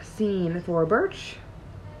have seen Thora Birch,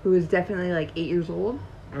 who is definitely like 8 years old.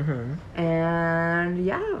 Mm-hmm. And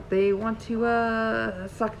yeah, they want to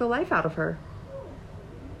suck the life out of her.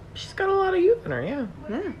 She's got a lot of youth in her, yeah.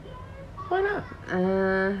 Yeah. Why not?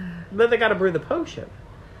 But they gotta brew the potion.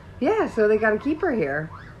 Yeah, so they got to keep her here.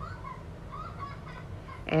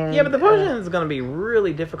 And, yeah, but the potion is going to be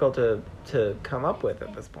really difficult to come up with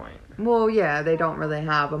at this point. Well, yeah, they don't really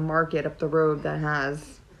have a market up the road that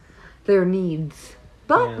has their needs.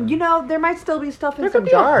 But, there might still be stuff in some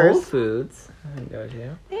jars. There could be Whole Foods. I can go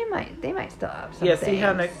to. They might still have some Yeah, things. see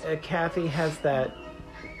how Kathy has that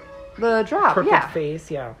the drop, crooked face,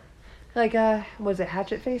 yeah. Like, was it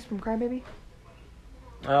Hatchet Face from Crybaby?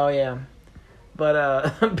 Oh, yeah.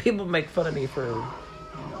 But, people make fun of me for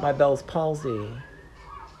my Bell's palsy.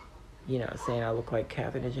 Saying I look like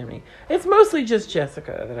Kathy DeJiminy. It's mostly just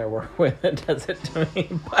Jessica that I work with that does it to me.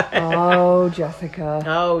 But oh, Jessica.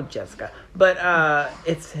 Oh, Jessica. But,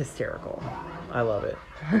 it's hysterical. I love it.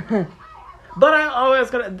 But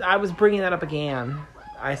I was bringing that up again.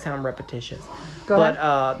 I sound repetitious. Go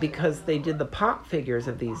ahead. Because they did the pop figures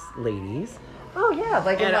of these ladies. Oh, yeah.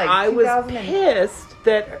 And I was pissed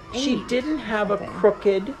that she didn't have a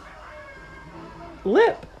crooked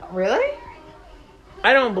lip. Really?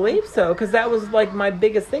 I don't believe so, because that was, like, my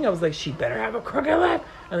biggest thing. I was like, she better have a crooked lip.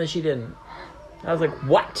 And then she didn't. I was like,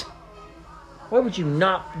 what? Why would you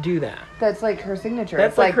not do that? That's, like, her signature.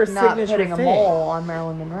 That's it's like her not signature putting thing. A mole on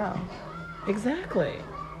Marilyn Monroe. Exactly.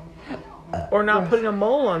 Or not putting a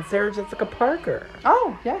mole on Sarah Jessica Parker.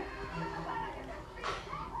 Oh, yeah.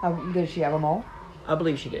 Did she have a mole? I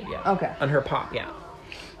believe she did, yeah. Okay. On her pop, yeah.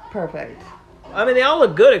 Perfect. I mean, they all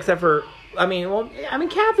look good except for...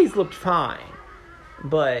 Kathy's looked fine.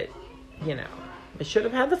 But, it should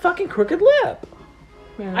have had the fucking crooked lip.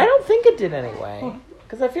 Yeah. I don't think it did anyway.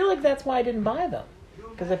 Because I feel like that's why I didn't buy them.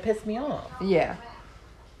 Because it pissed me off. Yeah.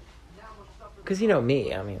 Because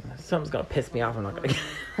me, if something's going to piss me off, I'm not going to get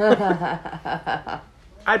it.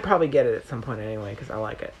 I'd probably get it at some point anyway, because I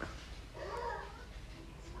like it.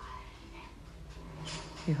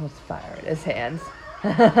 He holds fire in his hands.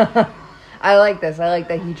 I like this. I like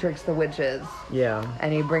that he tricks the witches. Yeah.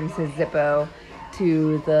 And he brings his Zippo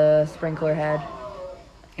to the sprinkler head.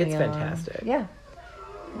 It's fantastic. Yeah.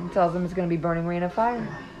 And tells them it's going to be burning rain of fire.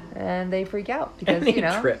 And they freak out because,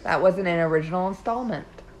 trips. that wasn't an original installment.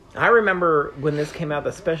 I remember when this came out,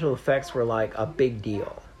 the special effects were like a big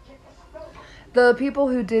deal. The people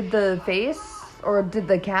who did the face or did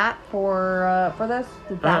the cat for this,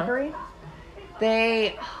 the Thackeray,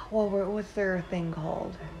 what's their thing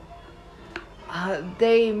called?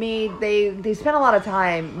 They spent a lot of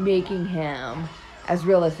time making him as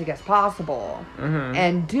realistic as possible. Mm-hmm.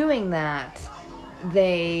 And doing that,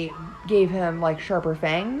 they gave him like sharper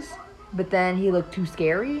fangs, but then he looked too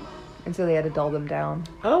scary, and so they had to dull them down.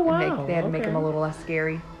 Oh, wow. They had to make him a little less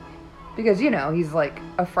scary. Because, he's like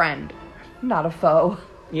a friend, not a foe.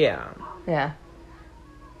 Yeah. Yeah.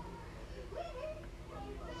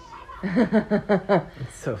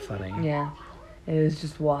 It's so funny. Yeah. It was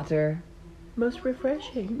just water. Most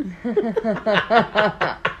refreshing. Look at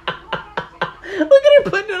her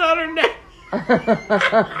putting it on her neck.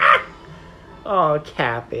 Oh,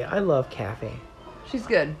 Kathy. I love Kathy. She's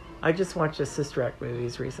good. I just watched the Sister Act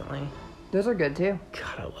movies recently. Those are good, too.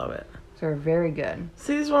 God, I love it. They're very good.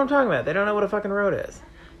 See, this is what I'm talking about. They don't know what a fucking road is.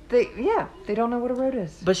 They don't know what a road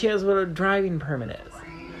is. But she knows what a driving permit is.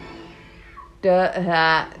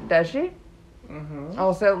 Does she? Mm-hmm.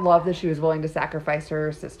 Also, love that she was willing to sacrifice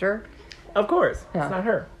her sister. Of course. Yeah. It's not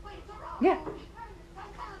her. Yeah.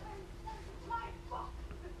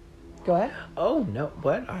 Go ahead. Oh, no.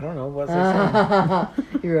 What? I don't know. What was I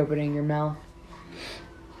saying? You're opening your mouth.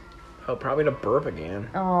 Oh, probably to burp again.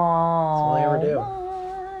 Aww. That's all I ever do.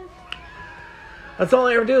 What? That's all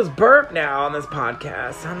I ever do is burp now on this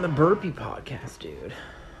podcast. I'm the burpy podcast, dude.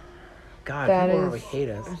 God, people really hate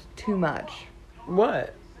us. Too much.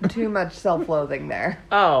 What? Too much self-loathing there.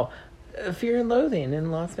 Oh, Fear and Loathing in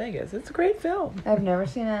Las Vegas. It's a great film. I've never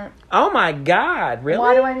seen it. Oh my God, really?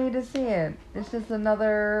 Why do I need to see it? It's just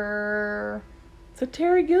another... It's a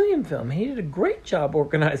Terry Gilliam film. He did a great job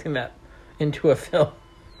organizing that into a film.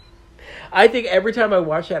 I think every time I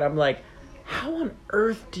watch that, I'm like, how on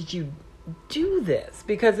earth did you do this?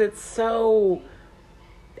 Because it's so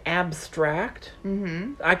abstract.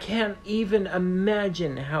 Mm-hmm. I can't even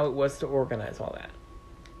imagine how it was to organize all that.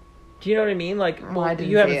 Do you know what I mean? Like, well,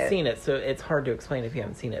 you haven't seen it, so it's hard to explain if you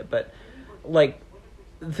haven't seen it. But, like,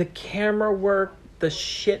 the camera work, the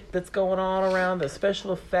shit that's going on around, the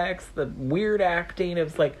special effects, the weird acting. It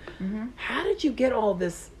was like, how did you get all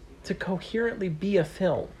this to coherently be a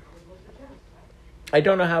film? I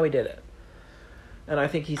don't know how he did it. And I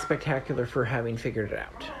think he's spectacular for having figured it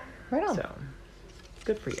out. Right on. So,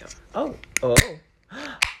 good for you. Oh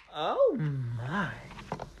my.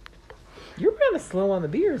 You're kind of slow on the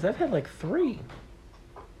beers. I've had like 3.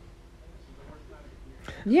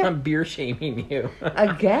 Yeah. I'm beer shaming you.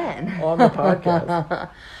 Again. On the podcast.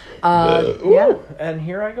 Yeah. And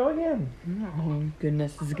here I go again. Oh,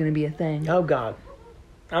 goodness. This is going to be a thing. Oh, God.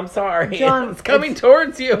 I'm sorry. John, it's coming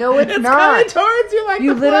towards you. No, it's not. Coming towards you like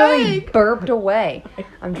You the literally plague. burped away.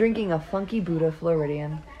 I'm drinking a Funky Buddha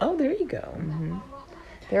Floridian. Oh, there you go. Mm-hmm.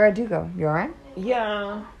 There I do go. You alright?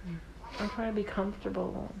 Yeah. I'm trying to be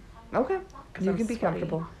comfortable. Okay. You I'm can be sweaty.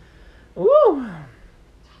 comfortable. Woo.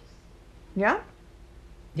 Yeah?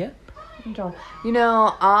 Yeah. John. You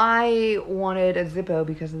know, I wanted a Zippo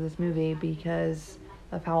because of this movie, because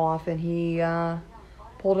of how often he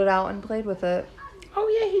pulled it out and played with it. Oh,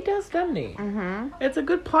 yeah, he does, doesn't he? Mm-hmm. It's a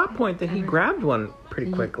good plot point that he grabbed one pretty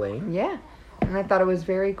quickly. Yeah. And I thought it was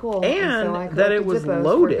very cool. And so I that it collected was Zippos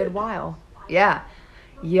loaded. for a good while. Yeah.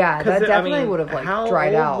 Yeah, that definitely would have, like,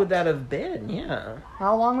 dried out. How old would that have been? Yeah.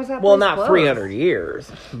 How long was that Well, place not closed? 300 years,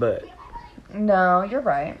 but... No, you're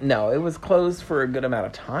right. No, it was closed for a good amount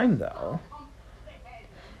of time, though.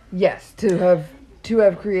 Yes, to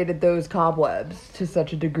have created those cobwebs to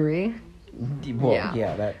such a degree. Well, Yeah.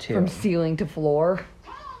 yeah, that too. From ceiling to floor.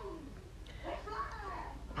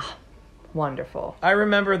 Wonderful. I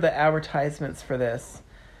remember the advertisements for this.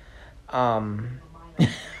 Go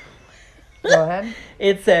ahead.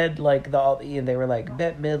 It said, like, they were like,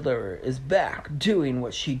 Bette Midler is back doing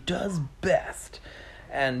what she does best.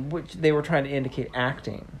 And which they were trying to indicate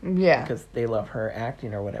acting. Yeah. Because they love her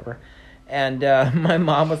acting or whatever. And my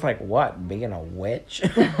mom was like, what, being a witch?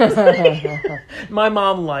 My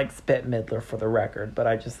mom likes Bette Midler, for the record, but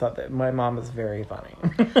I just thought that my mom is very funny.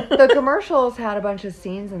 The commercials had a bunch of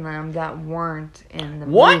scenes in them that weren't in the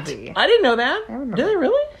What? movie. I didn't know that. I remember. Did they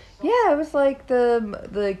really? Yeah, it was like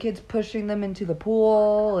the kids pushing them into the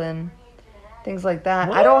pool and things like that.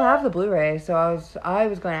 What? I don't have the Blu-ray, so I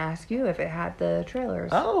was going to ask you if it had the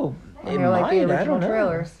trailers. Oh, it They're like the might. I original don't know.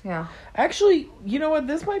 trailers. Yeah. Actually, you know what?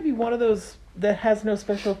 This might be one of those that has no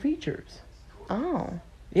special features. Oh.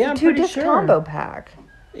 Yeah, I'm Two pretty disc sure. combo pack.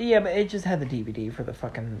 Yeah, but it just had the DVD for the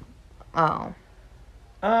fucking... Oh.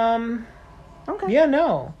 Okay. Yeah,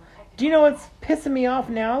 no. Do you know what's pissing me off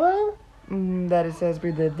now, though? That it says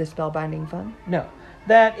read the spellbinding fun. No.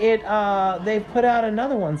 That they've put out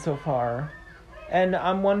another one so far, and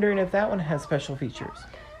I'm wondering if that one has special features.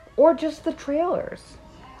 Or just the trailers.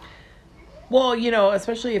 Well, you know,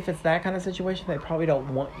 especially if it's that kind of situation, they probably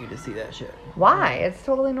don't want you to see that shit. Why? It's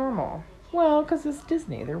totally normal. Well, because it's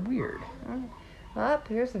Disney. They're weird. Up,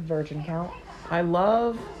 here's a virgin count. I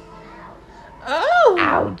love... Oh!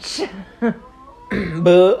 Ouch. Boo.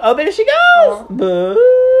 Oh, there she goes!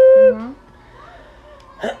 Boo!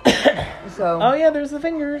 So. Oh, yeah, there's the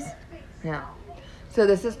fingers. Yeah. So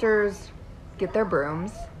the sisters get their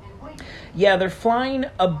brooms. Yeah, they're flying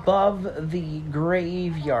above the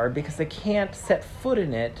graveyard because they can't set foot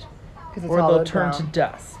in it, Because it's or they'll hollowed turn down. to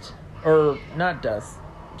dust. Or not dust,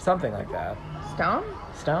 something like that. Stone?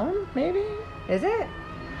 Stone, maybe? Is it?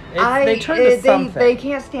 They turn to something. They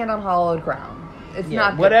can't stand on hollowed ground. It's Yeah,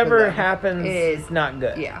 not good whatever for them. happens is not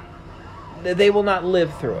good. Yeah. They will not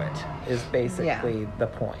live through it, is basically the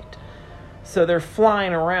point. So they're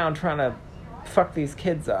flying around trying to fuck these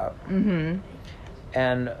kids up. Mm-hmm.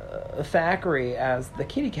 And Thackeray as the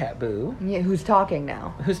kitty cat Boo, Yeah, who's talking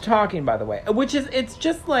now? who's talking, by the way, it's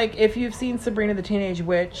just like if you've seen Sabrina the Teenage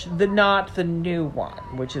Witch, not the new one,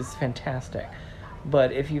 which is fantastic,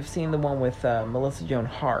 but if you've seen the one with Melissa Joan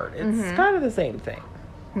Hart, it's kind of the same thing.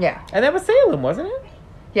 Yeah. And that was Salem, wasn't it?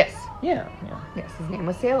 Yes. Yeah. Yes, his name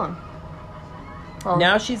was Salem. Well,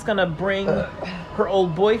 Now she's gonna bring her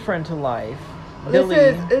old boyfriend to life, Billy.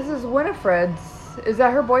 This is Winifred's. Is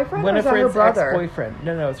that her boyfriend? Or is that her Winifred's brother? ex-boyfriend.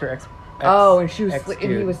 No, it's her ex. Oh, and she was and he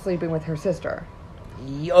ex-dude. was sleeping with her sister.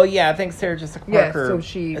 Oh yeah, I think Sarah Jessica Yeah, Parker.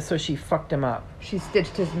 so she fucked him up. She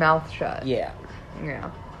stitched his mouth shut. Yeah.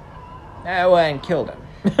 Yeah. And killed him.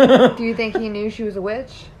 Do you think he knew she was a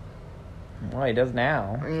witch? Well, he does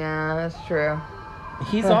now. Yeah, that's true.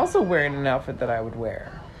 He's also wearing an outfit that I would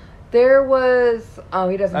wear. There was. Oh,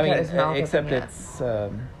 he doesn't I cut his mean, mouth except open it's.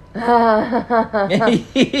 yet.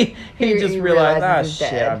 he just He realized, realizes he's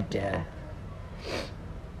shit, dead."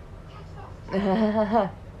 I'm dead.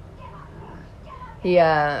 He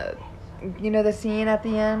you know the scene at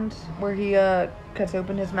the end where he cuts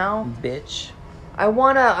open his mouth. Bitch. I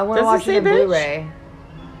wanna Does it watch say it in bitch? Blu-ray.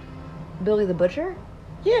 Billy the Butcher?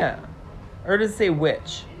 Yeah. Or does it say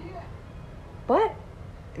witch? What?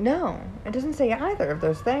 No, it doesn't say either of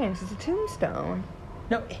those things. It's a tombstone.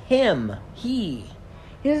 No, him. He.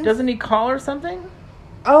 He Doesn't he call her something?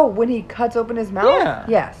 Oh, when he cuts open his mouth? Yeah.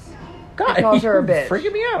 Yes. God, He calls her a you're bitch.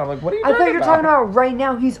 freaking me out. I'm like, what are you I talking thought you were talking about right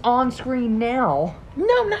now. He's on screen now.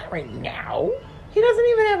 No, not right now. He doesn't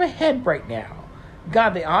even have a head right now.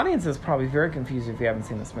 God, the audience is probably very confused if you haven't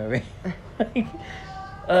seen this movie.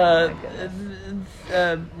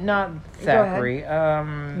 Not Thackeray.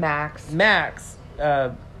 Max. Max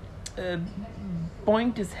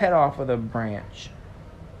boinked his head off with a branch.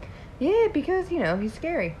 Yeah, because, he's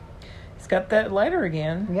scary. He's got that lighter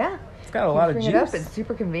again. Yeah. It's got a lot of juice. It up. It's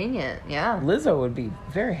super convenient. Yeah. Lizzo would be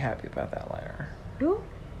very happy about that lighter. Who?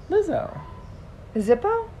 Lizzo.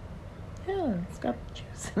 Zippo? Yeah, it's got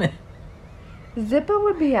juice in it. Zippo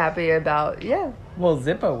would be happy about, yeah. Well,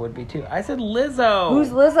 Zippo would be too. I said Lizzo. Who's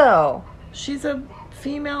Lizzo? She's a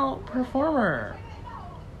female performer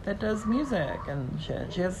that does music and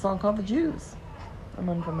shit. She has a song called The Juice. I'm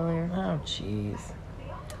unfamiliar. Oh, jeez.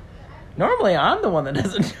 Normally, I'm the one that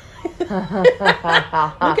doesn't do it.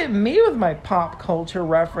 Look at me with my pop culture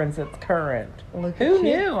reference that's current. Who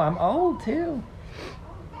knew? I'm old, too.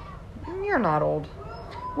 You're not old.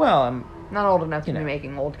 Well, I'm... Not old enough to be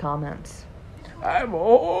making old comments. I'm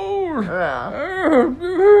old. Yeah.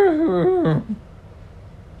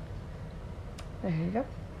 There you go.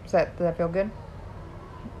 Does that feel good?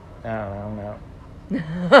 I don't know.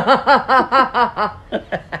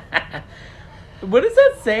 What does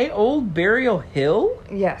that say? Old Burial Hill?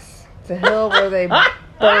 Yes. It's a hill where they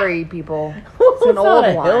bury people. Well, It's an not old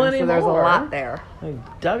a one, hill so there's a anymore. lot there. They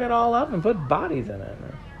dug it all up and put bodies in it.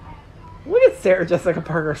 Look at Sarah Jessica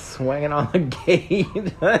Parker swinging on the gate.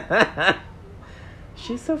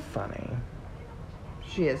 She's so funny.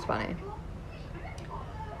 She is funny.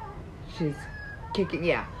 She's kicking,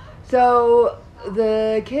 yeah. So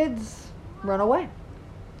the kids run away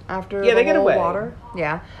after they get whole away. water.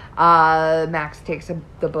 Yeah. Max takes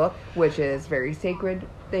the book, which is very sacred.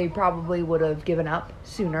 They probably would have given up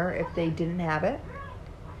sooner if they didn't have it.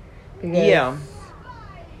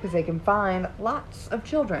 Because they can find lots of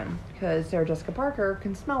children. Because Sarah Jessica Parker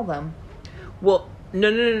can smell them. Well,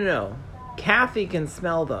 no. Kathy can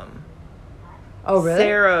smell them. Oh, really?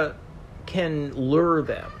 Sarah can lure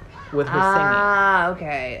them with her singing. Ah,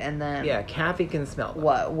 okay. And then... Yeah, Kathy can smell them.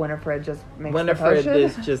 What? Winifred just makes the Winifred potion?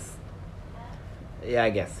 is just... Yeah, I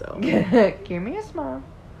guess so. Give me a smile.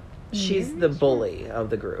 She's the bully of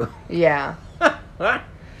the group. Yeah.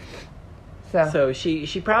 So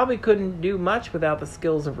she probably couldn't do much without the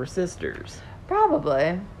skills of her sisters.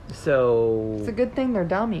 Probably. So... It's a good thing they're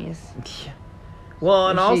dummies. Well,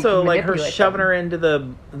 and She also, can like, her manipulate shoving them. her into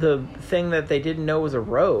the thing that they didn't know was a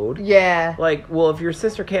road. Yeah. Like, well, if your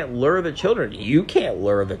sister can't lure the children, you can't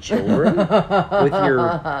lure the children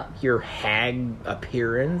with your hag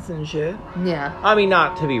appearance and shit. Yeah. I mean,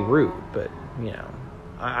 not to be rude, but,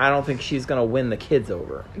 I don't think she's going to win the kids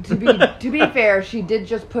over. To be fair, she did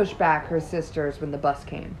just push back her sisters when the bus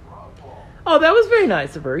came. Oh, that was very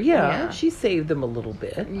nice of her. Yeah. Yeah. She saved them a little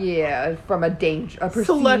bit. Yeah, from a perceived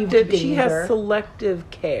Selective. danger. She has selective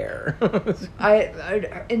care. I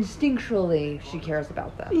instinctually, she cares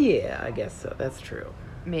about them. Yeah, I guess so. That's true.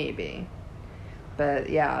 Maybe. But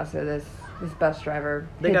yeah, so this bus driver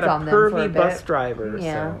They hits got a on them for a pervy bit. bus driver.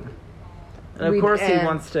 Yeah. So. And of course, he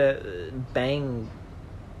wants to bang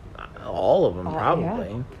all of them,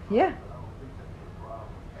 probably. Yeah.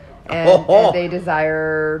 And they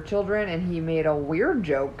desire children, and he made a weird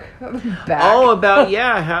joke back. Oh, about,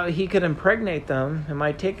 how he could impregnate them. It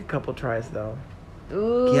might take a couple tries, though.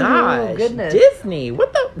 Ooh, Gosh, goodness. Disney.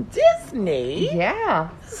 What the? Disney? Yeah.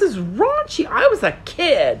 This is raunchy. I was a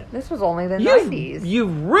kid. This was only the 90s. You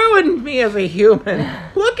ruined me as a human.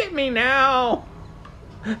 Look at me now.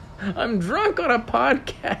 I'm drunk on a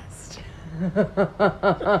podcast.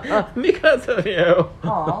 Because of you.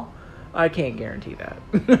 Aw. I can't guarantee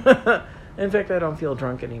that. In fact, I don't feel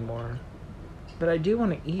drunk anymore. But I do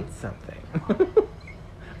want to eat something.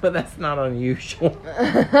 But that's not unusual.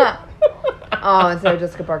 Oh, and so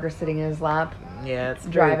Jessica Parker's sitting in his lap. Yeah, it's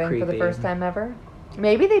driving very for the creepy. first time ever.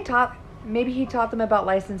 Maybe he taught them about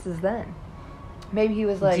licenses then. Maybe he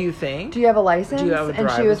was like, Do you think? do you have a license? Do you have a and she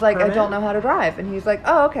driver's was like, permit? I don't know how to drive. And he's like,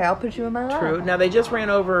 oh, okay, I'll put you in my lap. True. Now, they just ran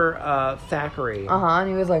over Thackeray. And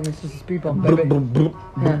he was like, this is a speed bump, Boop, baby. boop, boop,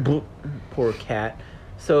 Yeah. boop, boop. Poor cat.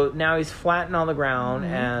 So now he's flattened on the ground,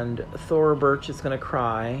 and Thora Birch is going to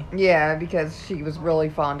cry. Yeah, because she was really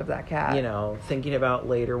fond of that cat. Thinking about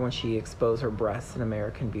later when she exposed her breasts in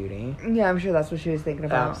American Beauty. Yeah, I'm sure that's what she was thinking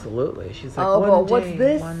about. Absolutely. She's like, Oh, one but day, what's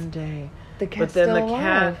this? one day. The cat's But then still the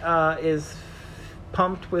alive. cat is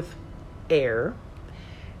pumped with air,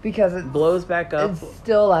 Because it's blows back up. It's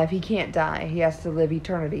still alive. He can't die. He has to live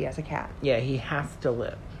eternity as a cat. Yeah, he has to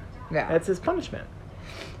live. Yeah. That's his punishment.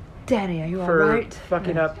 Danny, are you For alright?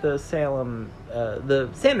 fucking up the the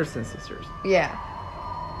Sanderson sisters. Yeah.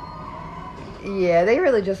 They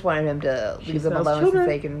really just wanted him to She leave them smells alone children. so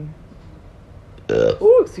they can...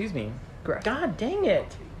 Ooh, excuse me. Gross. God dang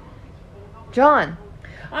it. John,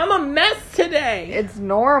 I'm a mess today. it's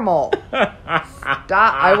normal. Stop.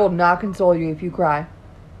 I will not console you if you cry.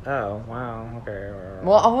 Oh, wow. Okay.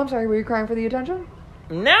 Well, I'm sorry. Were you crying for the attention?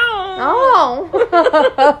 No. Oh.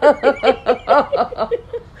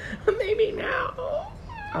 Maybe now.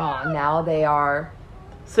 Oh, now they are.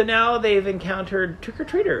 So now they've encountered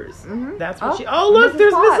trick-or-treaters. Mhm. That's what Oh, she... Oh, look, Mrs.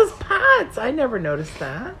 there's Potts. Mrs. Potts. I never noticed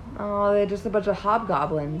that. Oh, they're just a bunch of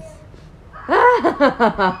hobgoblins.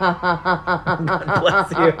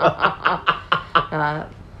 Bless you.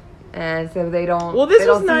 And so they don't. Well, this they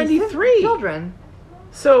don't was see 93. children.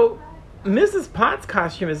 So Mrs. Potts'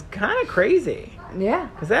 costume is kind of crazy. Yeah.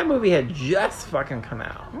 Because that movie had just fucking come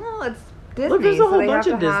out. Well, it's Disney. Look, there's a so whole they bunch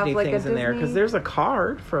have of to have, Disney like, a things in there. Because Disney- there's a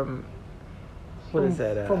card from... What is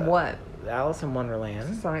that? From what? Alice in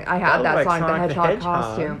Wonderland. Sonic. I had that Like Sonic the Hedgehog Hedgehog.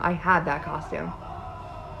 costume. I had that costume.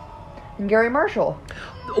 And Gary Marshall.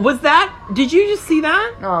 Was that... Did you just see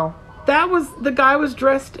that? Oh. That was... The guy was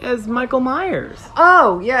dressed as Michael Myers.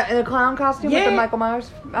 Oh, yeah, in a clown costume with Yeah. the Michael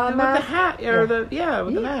Myers With mask. the hat. Or the... Yeah,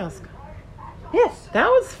 with the mask. Yes. That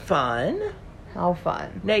was fun. How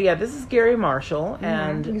fun. Now, yeah, this is Gary Marshall.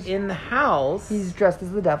 And He's- in the house... He's dressed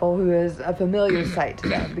as the devil, who is a familiar sight to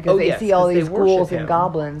them because Oh, they yes, see all 'cause they these worship ghouls him. and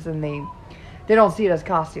goblins, and they don't see it as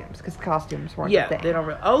costumes because costumes weren't a Yeah, thing. they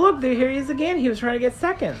don't... Oh, look, here he is again. He was trying to get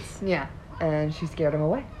seconds. Yeah, and she scared him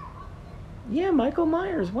away. Yeah, Michael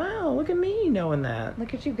Myers. Wow, look at me knowing that.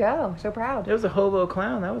 Look at you go, so proud. There was a hobo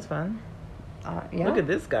clown. That was fun. Yeah. Look at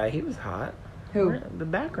this guy. He was hot. Who? The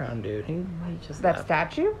background dude. He just That left.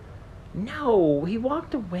 statue? No, he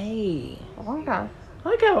walked away. Oh my god. I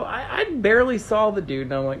like how I barely saw the dude,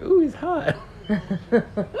 and I'm like, ooh, he's hot.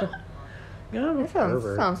 Yeah, I'm a That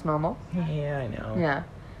pervert. sounds normal. Yeah, I know. Yeah.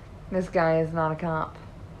 This guy is not a cop.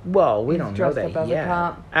 Well, we He's don't know dressed that up as a yet.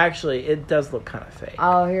 cop. Actually, it does look kind of fake.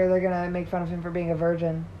 Oh, here they're gonna make fun of him for being a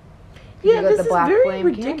virgin. Yeah, You got this the is black very flame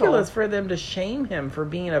ridiculous candle. for them to shame him for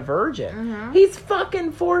being a virgin. Mhm. He's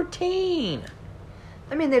fucking 14.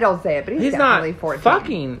 I mean, they don't say it, but he's Not definitely 14.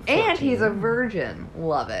 fucking 14. And he's a virgin.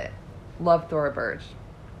 Love it. Love Thora Birch.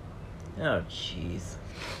 Oh, jeez.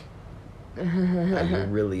 Are you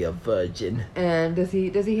really a virgin? And does he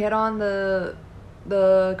hit on the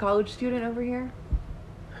college student over here?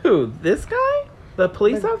 Who? This guy? The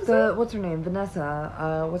police officer? What's her name?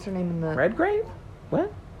 Vanessa. What's her name in the Redgrave?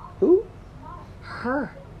 What? Who?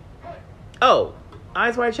 her? Oh,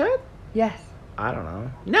 Eyes Wide Shut? Yes. I don't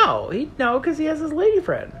know. No, because he has his lady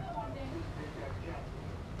friend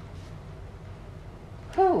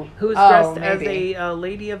Who? who's Oh, dressed maybe. as a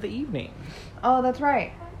lady of the evening. Oh, that's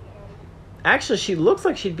right. Actually, she looks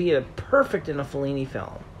like she'd be perfect in a Fellini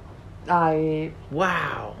film.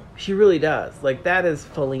 Wow, she really does. Like, that is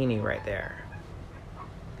Fellini right there.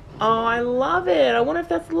 Oh, I love it. I wonder if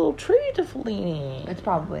that's a little tribute to Fellini. It's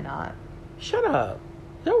probably not. Shut up.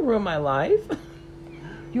 Don't ruin my life.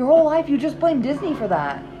 Your whole life, you just blame Disney for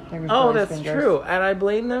that. There goes Oh, Billy's that's fingers. true. And I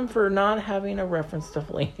blame them for not having a reference to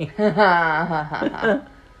Fellini.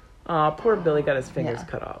 Aw, poor Billy got his fingers Yeah.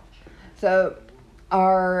 cut off. So,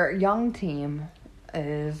 our young team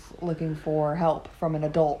is looking for help from an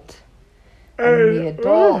adult. And the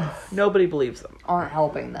adults Nobody believes them. aren't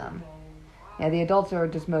helping them. Yeah, the adults are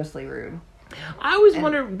just mostly rude. I always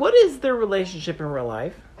wonder, what is their relationship in real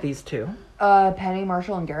life, these two? Penny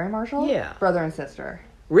Marshall and Gary Marshall? Yeah. Brother and sister.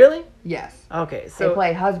 Really? Yes. Okay, They so...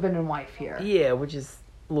 play husband and wife here. Yeah, which is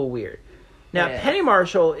a little weird. Now, It is. Penny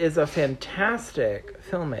Marshall is a fantastic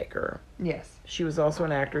filmmaker. Yes. She was also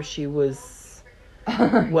an actress. She was,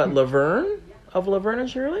 what, Laverne? Of Laverne and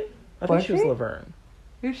Shirley? I think Was she was she? Laverne.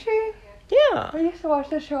 Is she? Yeah. I used to watch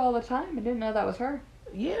this show all the time. I didn't know that was her.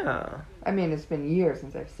 Yeah. I mean, it's been years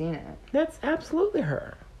since I've seen it. That's absolutely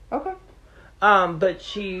her. Okay. But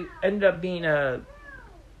she ended up being a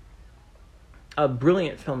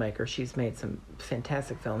brilliant filmmaker. She's made some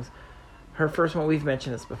fantastic films. Her first one, we've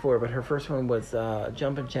mentioned this before, but her first one was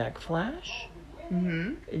Jumpin' Jack Flash.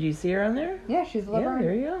 Mm-hmm. Did you see her on there? Yeah, she's Laverne. Yeah,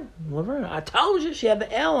 there you go. Laverne. I told you she had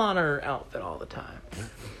the L on her outfit all the time.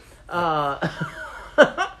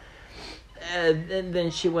 And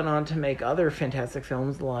then she went on to make other fantastic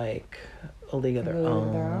films like A League of Their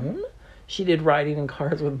Own. She did Riding in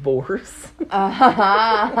Cars with Boars. Or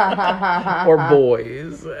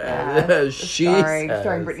Boys, as she starring says.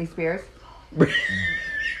 Britney Spears.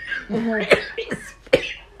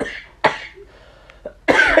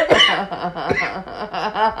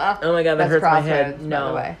 Oh my god, that That's hurts my Crossroads, head. by No.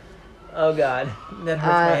 the way. Oh god, that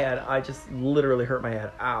hurts my head. I just literally hurt my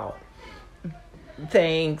head. Ow.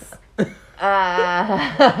 Thanks.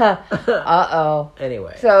 Uh-oh.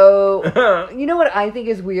 Anyway. So, you know what I think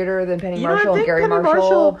is weirder than Penny Marshall and Gary Penny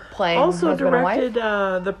Marshall playing also husband and wife?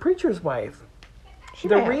 directed The Preacher's Wife. She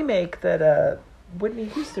The may have. remake that Whitney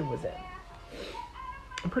Houston was in.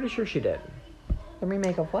 I'm pretty sure she did. The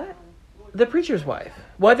remake of what? The Preacher's Wife.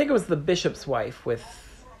 Well, I think it was The Bishop's Wife with,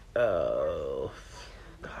 God,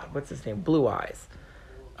 what's his name? Blue Eyes.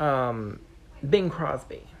 Bing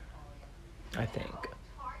Crosby, I think.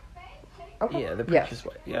 Okay. Yeah, The Preacher's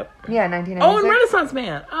Wife. Yep. Yeah, 1996. Oh, and Renaissance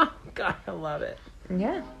Man. Oh, God, I love it.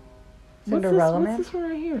 Yeah. Cinderella Man. What's this one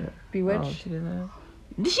right here? Bewitched. Oh, she didn't.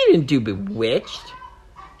 She didn't do Bewitched.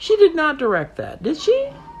 She did not direct that, did she?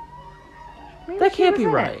 Maybe That she can't was be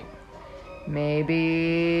in right. it. Maybe.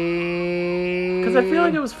 Because I feel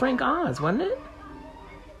like it was Frank Oz, wasn't it?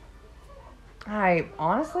 I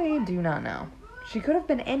honestly do not know. She could have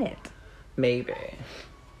been in it. Maybe.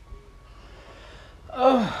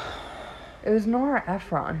 Oh. It was Nora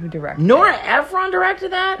Ephron who directed Nora it. Ephron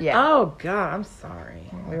directed that? Yeah. Oh, God, I'm sorry.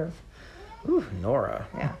 Weird. Ooh, Nora.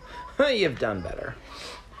 Yeah. You've done better.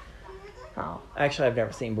 Oh. Actually, I've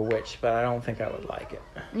never seen Bewitched, but I don't think I would like it.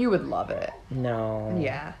 You would love it. No.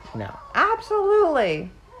 Yeah. No. Absolutely.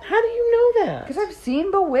 How do you know that? Because I've seen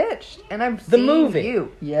Bewitched. And I've The seen movie.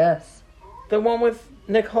 You. Yes. The one with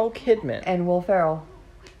Nicole Kidman. And Will Ferrell.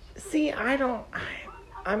 See, I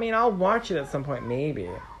mean, I'll watch it at some point, maybe.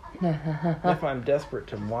 If I'm desperate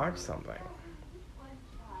to watch something.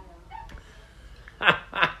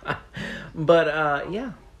 But,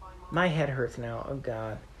 yeah. My head hurts now. Oh,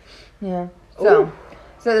 God. Yeah. Ooh.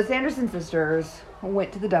 So the Sanderson sisters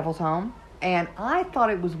went to the Devil's Home, and I thought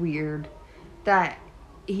it was weird that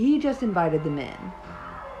he just invited them in,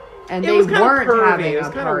 and It they was kinda weren't pervy. having It was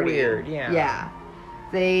a kinda party. weird, yeah. Yeah.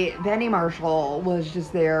 Penny Marshall was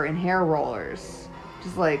just there in hair rollers,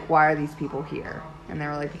 just like, why are these people here? And they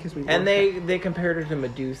were like, because we. And worship. they compared her to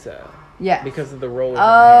Medusa. Yes. Because of the rollers.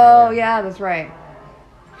 Oh yeah, that's right.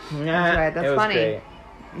 That's right, that's it was funny. Great.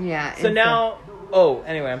 Yeah. So and now,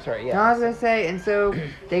 anyway, I'm sorry. Yeah. No, I was gonna say, and so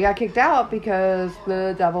they got kicked out because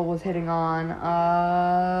the devil was hitting on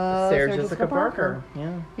Sarah Jessica Parker.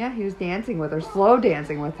 Yeah. Yeah, he was dancing with her, slow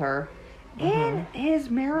dancing with her, in Mm-hmm. his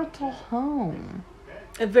marital home.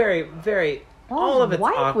 And very, very. Well, all of his it's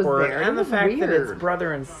wife was awkward, there. It and the was fact that it's weird.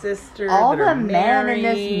 brother and sister. All that the are men in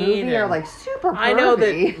this movie married are and- like super pervy. I know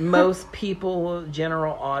that most people,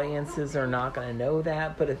 general audiences, are not going to know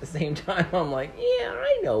that, but at the same time, I'm like, yeah,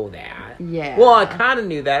 I know that. Yeah. Well, I kind of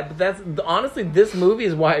knew that, but that's honestly, this movie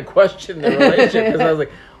is why I questioned the relationship, because I was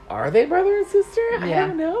like, are they brother and sister? I Yeah.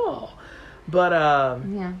 don't know. But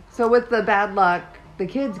Yeah. So with the bad luck the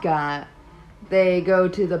kids got, they go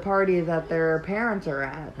to the party that their parents are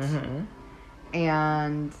at. mhm.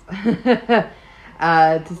 And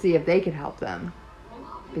to see if they could help them,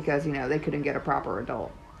 because they couldn't get a proper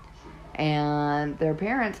adult, and their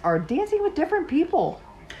parents are dancing with different people.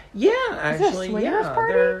 Yeah, Is it a actually, swingers yeah,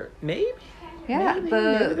 party? they're maybe. Yeah, Maybe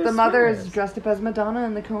the they're mother is swingers. dressed up as Madonna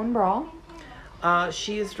in the cone brawl.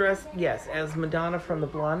 She is dressed, yes, as Madonna from the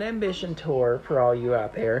Blonde Ambition tour. For all you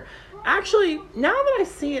out there, actually, now that I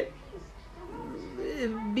see it,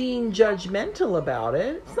 being judgmental about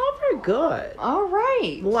it, it's not very good. All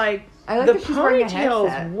right. Like, I like the that she's wearing a ponytail's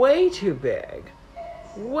headset. way too big.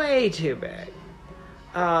 Way too big.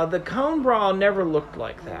 The cone brawl never looked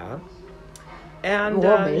like that. And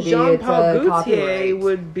Well, maybe Jean-Paul it's a Gaultier copyright.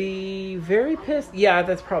 would be very pissed. Yeah,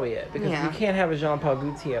 that's probably it. Because Yeah. you can't have a Jean-Paul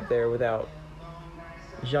Gaultier up there without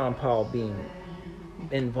Jean-Paul being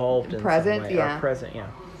involved in Present, some way. yeah. Or present, yeah.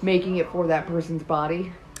 Making it for that person's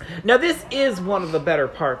body. Now, this is one of the better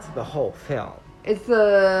parts of the whole film. It's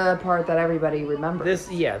the part that everybody remembers. This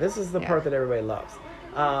is the Yeah. part that everybody loves.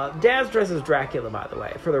 Dad's dressed as Dracula, by the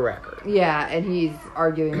way, for the record. Yeah, and he's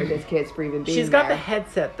arguing with his kids for even being She's got there. the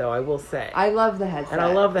headset, though, I will say. I love the headset. And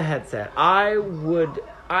I love the headset. I want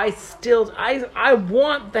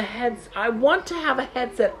to have a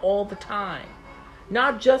headset all the time.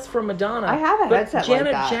 Not just for Madonna. I have a but headset like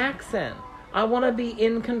Janet that. Jackson. I want to be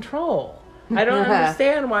in control. I don't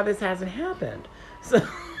understand why this hasn't happened. So,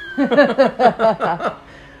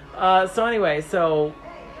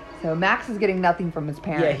 so Max is getting nothing from his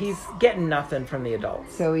parents. yeah, he's getting nothing from the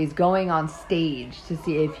adults. So he's going on stage to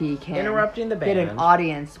see if he can Interrupting the get an band.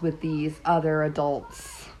 audience with these other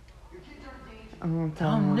adults. Oh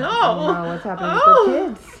no. no! What's happening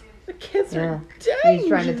Oh. with the kids? The kids Yeah. are dying. He's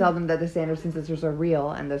trying to tell them that the Sanderson sisters are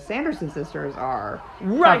real, and the Sanderson sisters are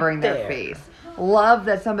Right covering their there. face. Love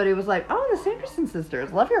that somebody was like, "Oh, the Sanderson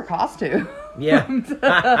sisters, love your costume."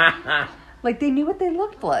 Yeah. Like they knew what they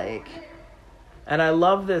looked like. And I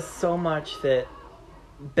love this so much that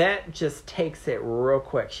Bet just takes it real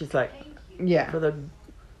quick. She's like, Yeah. For the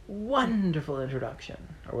wonderful introduction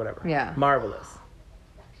or whatever. Yeah. Marvelous.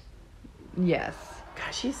 Yes.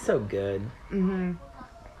 Gosh, she's so good. Mm-hmm.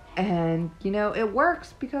 And, it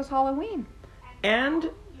works because Halloween. And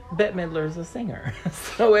Bette Midler's a singer.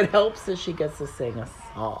 So it helps that she gets to sing a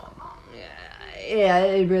song. Yeah,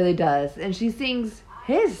 it really does. And she sings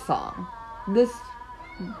his song. This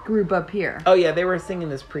group up here. Oh, yeah, they were singing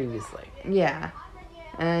this previously. Yeah.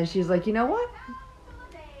 And she's like, you know what?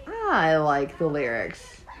 I like the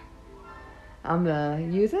lyrics. I'm gonna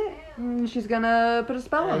use it. And she's gonna put a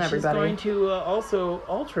spell on everybody. She's going to also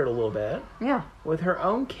alter it a little bit. Yeah. With her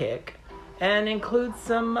own kick. And include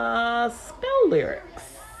some spell lyrics.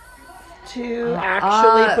 To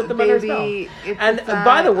actually put them under spell. And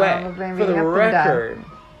by the way, for the record,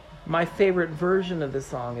 my favorite version of the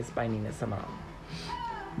song is by Nina Simone.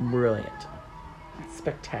 Brilliant.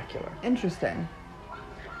 Spectacular. Interesting.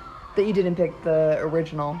 That you didn't pick the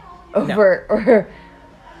original over...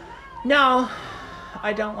 No,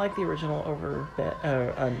 I don't like the original over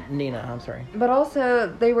Nina, I'm sorry. But also,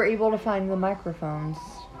 they were able to find the microphones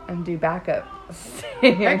and do backup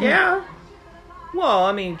singing. Heck yeah. Well,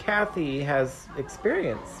 I mean, Kathy has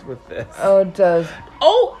experience with this. Oh, it does.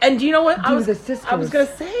 Oh, and do you know what? I was sisters. going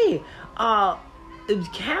to say,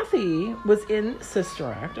 Kathy was in Sister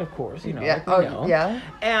Act, of course, Yeah. Yeah.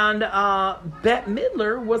 And Bette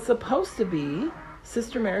Midler was supposed to be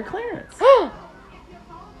Sister Mary Clarence.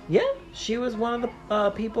 Yeah, she was one of the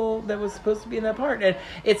people that was supposed to be in that part. And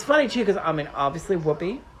it's funny, too, because, I mean, obviously,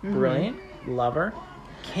 Whoopi, brilliant, love her.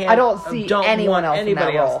 I don't see anyone else anybody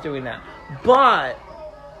in that role. else doing that. But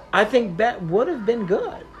I think Bette would have been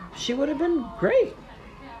good. She would have been great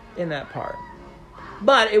in that part.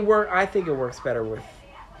 But I think it works better with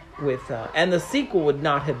and the sequel would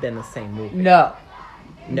not have been the same movie. No,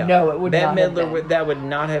 it would Bette not. Midler that would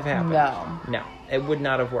not have happened. No, it would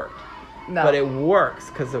not have worked. No, but it works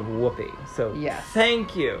because of Whoopi. So yes.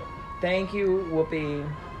 Thank you, Whoopi.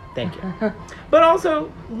 Thank you. But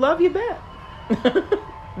also, love you, Bette.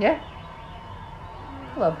 Yeah.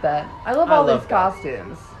 Love that. I love all these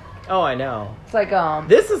costumes. Oh, I know. It's like,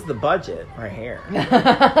 this is the budget right here.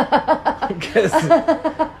 Because,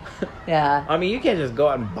 yeah. I mean, you can't just go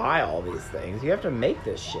out and buy all these things. You have to make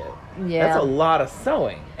this shit. Yeah. That's a lot of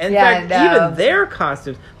sewing. And in fact, even their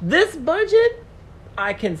costumes, this budget,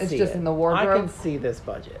 I can see It's just it. in the wardrobe? I can see this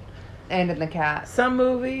budget. And in the cat. Some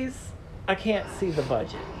movies, I can't see the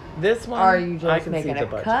budget. This one, are you I just can making see a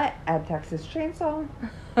the budget. cut at Texas Chainsaw?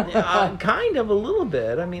 Kind of a little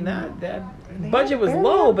bit. I mean, that budget was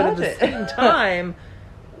low, but at the same time,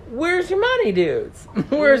 where's your money, dudes?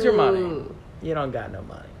 Where's your money? You don't got no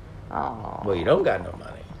money. Oh. Well, you don't got no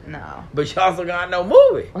money. No. But you also got no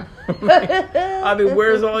movie. I mean,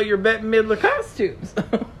 where's all your Bette Midler costumes?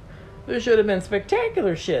 There should have been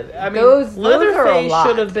spectacular shit. I mean, Leatherface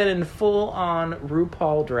should have been in full-on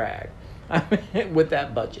RuPaul drag. I mean, with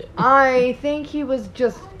that budget. I think he was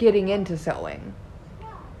just getting into sewing.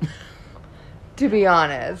 To be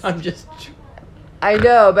honest. I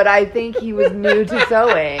know, but I think he was new to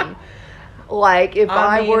sewing. Like, if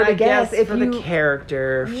I were to guess, if for the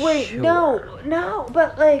character. Wait, sure. no,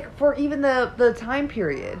 but like for even the time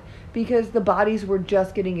period, because the bodies were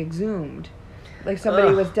just getting exhumed, like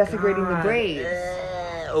somebody was desecrating the graves.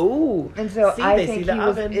 Oh, and so I think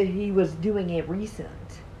he was doing it recent.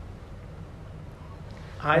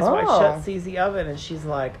 Eyes wide shut, sees the oven, and she's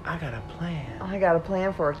like, I got a plan. I got a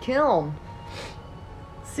plan for a kiln.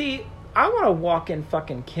 See, I want a walk-in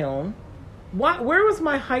fucking kiln. Where was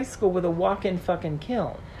my high school with a walk-in fucking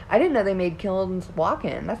kiln? I didn't know they made kilns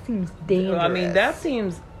walk-in. That seems dangerous. I mean, that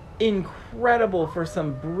seems incredible for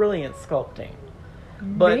some brilliant sculpting.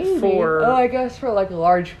 But I guess for like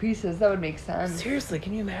large pieces, that would make sense. Seriously,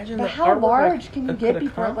 can you imagine but how large can you get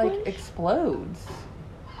before it like explodes?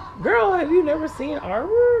 Girl, have you never seen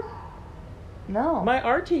artwork? No. My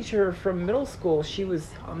art teacher from middle school, she was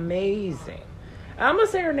amazing. I'm going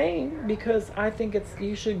to say her name because I think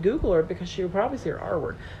you should Google her because she will probably see her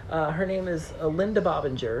artwork. Her name is Linda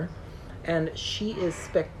Bobbinger, and she is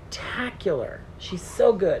spectacular. She's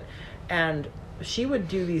so good. And she would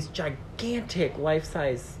do these gigantic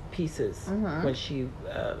life-size pieces when she,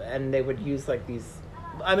 and they would use like these,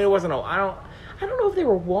 I mean, it wasn't all, I don't know if they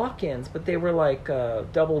were walk-ins, but they were like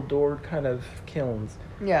double-doored kind of kilns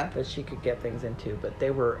that she could get things into. But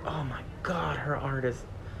they were, oh my God, her art is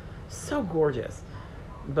so gorgeous.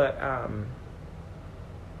 But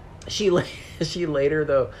she later,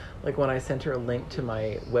 though, like when I sent her a link to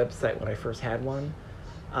my website when I first had one,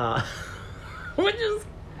 which is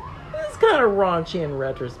kind of raunchy in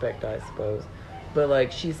retrospect, I suppose. But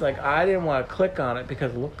like she's like, I didn't want to click on it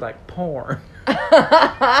because it looked like porn.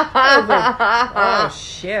 I was like, oh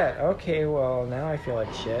shit. Okay, well now I feel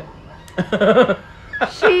like shit.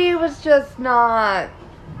 She was just not.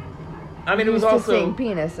 I mean, it was used to also seeing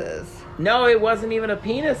penises. no. It wasn't even a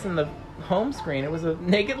penis in the home screen. It was a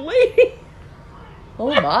naked lady. Oh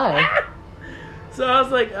my. So I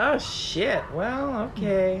was like, oh shit. Well,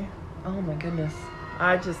 okay. Oh my goodness.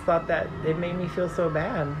 I just thought that it made me feel so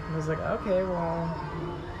bad. I was like, okay, well,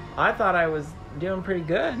 I thought I was doing pretty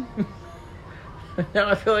good. Now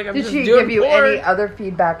I feel like I'm Did just she doing give you porn. any other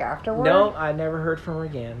feedback afterward? No, I never heard from her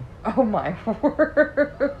again. Oh my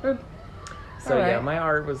word. So All yeah, right. my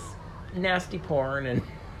art was nasty porn and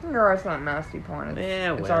Girl, it's not nasty porn. It's,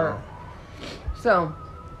 yeah, it's well. art. So.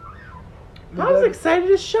 I was excited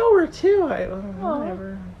to show her too.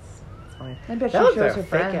 Whatever. It's fine. I bet That she looks shows like her a fake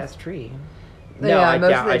friends. ass tree. Yeah, No, I most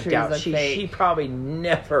of doubt. the I trees doubt look fake. she probably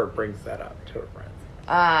never brings that up to her friends.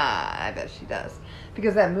 I bet she does.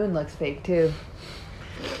 Because that moon looks fake too.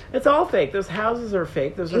 It's all fake. Those houses are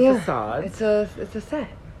fake. Those are facades. It's a set.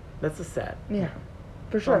 That's a set. Yeah.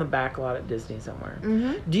 For It's sure. on the back lot at Disney somewhere.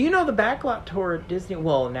 Mm-hmm. Do you know the back lot tour at Disney?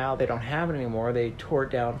 Well, now they don't have it anymore. They tore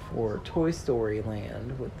it down for Toy Story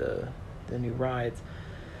Land with the new rides.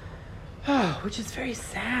 Which is very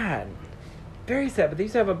sad. Very sad. But they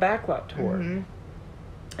used to have a backlot tour. Mm-hmm.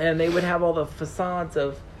 And they would have all the facades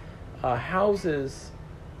of houses.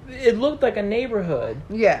 It looked like a neighborhood,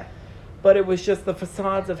 Yeah. but it was just the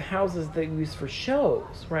facades of houses they used for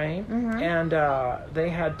shows, right? Mhm. And they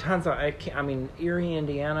had tons of, I mean, Erie,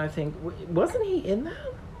 Indiana, I think. Wasn't he in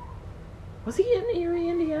that? Was he in Erie,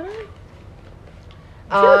 Indiana?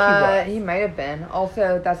 I feel like he was. He might have been.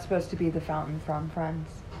 Also, that's supposed to be the fountain from Friends.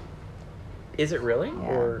 Is it really?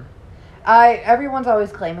 Yeah. Or Everyone's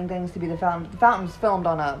always claiming things to be the fountain. The fountain's filmed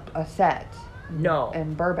on a set no?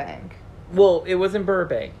 in Burbank. Well, it was in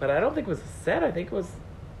Burbank, but I don't think it was a set. I think it was,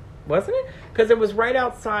 wasn't it? Because it was right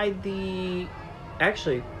outside the.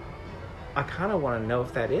 Actually, I kind of want to know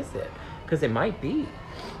if that is it, because it might be.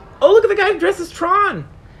 Oh, look at the guy dressed as Tron.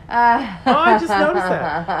 Oh, I just noticed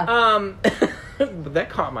that. That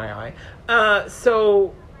caught my eye.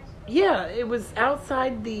 So, yeah, it was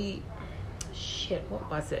outside the. Shit, what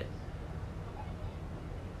was it?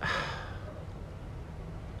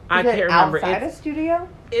 I Is it can't remember. outside a studio?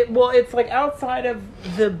 It's like outside of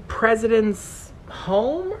the president's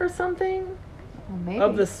home or something Well, maybe.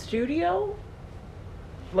 of the studio,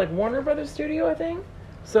 like Warner Brothers studio, I think.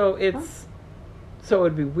 So it's so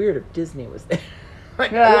it'd be weird if Disney was there.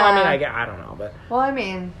 Like, Yeah. well, I mean, I don't know, but Well, I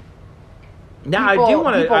mean, now I People- do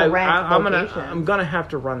want to. people rent I'm locations. gonna have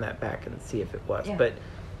to run that back and see if it was, Yeah. but.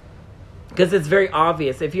 Because it's very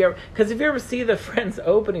obvious if you ever see the Friends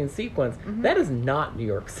opening sequence, that is not New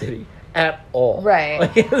York City at all. Right.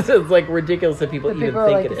 Like, it's like ridiculous that people but even people are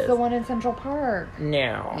think like, it it's is. the one in Central Park.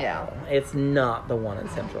 No. Yeah. It's not the one in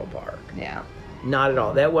Central Park. Yeah. Not at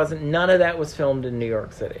all. None of that was filmed in New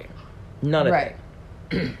York City. None of Right.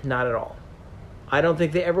 it. Not at all. I don't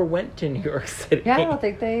think they ever went to New York City. Yeah, I don't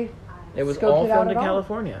think they. It was scoped all it out filmed at in all.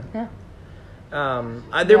 California. Yeah.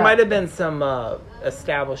 There Yeah. might have been some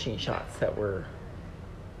establishing shots that were,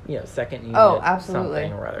 second unit absolutely.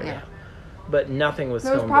 something or other. Yeah. But nothing was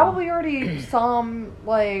There was filmed. probably already some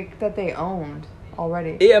that they owned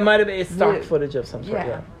already. It might have been stock Yeah. footage of some sort. Yeah.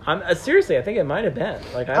 Yeah. I'm seriously, I think it might have been.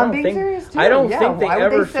 Like I I'm don't being think serious, too. I don't Yeah, think they why would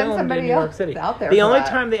ever they send filmed in somebody New York else City. out there The for only that?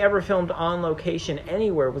 time they ever filmed on location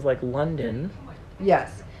anywhere was like London.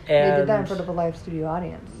 Yes. They did that in And- front of a live studio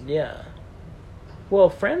audience. Yeah. Well,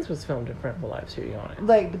 Friends was filmed in front of a live studio on it.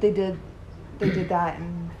 But they did that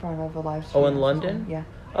in front of a live studio. Oh, in London? Yeah.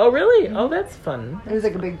 Oh, really? Oh, that's fun. It was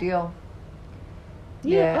like a big deal.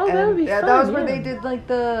 Yeah. Oh, that would be fun. That was where yeah. they did like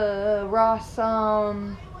the Ross,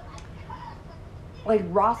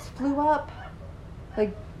 Ross flew up,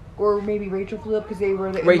 or maybe Rachel flew up because they were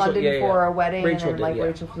in Rachel, London yeah, for yeah. a wedding, Rachel and then did, yeah.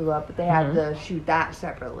 Rachel flew up, but they had Mhm. to shoot that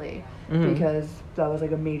separately Mhm. because that was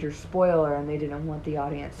like a major spoiler, and they didn't want the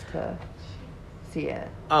audience to see it.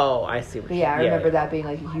 Oh, I see. What But you- yeah, I remember that being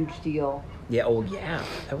like a huge deal. Yeah. Oh, yeah.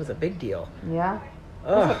 That was a big deal. Yeah,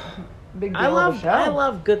 Ugh. big deal. I of the show. I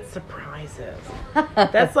love good surprises.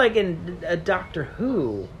 That's like in Doctor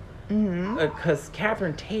Who, Mm-hmm. because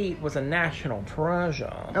Catherine Tate was a national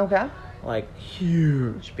treasure, Okay. like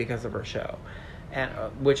huge because of her show, and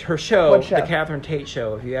which her show, What show? the Catherine Tate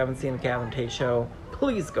show. If you haven't seen the Catherine Tate show,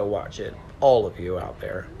 please go watch it. All of you out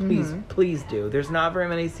there, please, please do. There's not very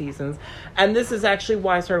many seasons, and this is actually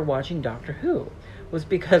why I started watching Doctor Who, was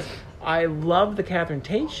because I loved the Catherine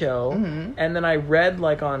Tate show, and then I read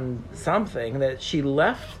like on something that she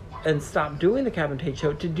left and stopped doing the Catherine Tate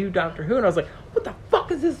show to do Doctor Who, and I was like, what the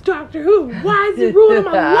fuck is this Doctor Who? Why is he ruining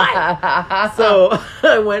my life? So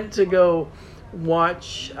I went to go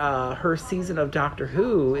watch her season of Doctor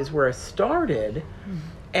Who is where I started,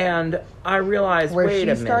 and I realized, wait a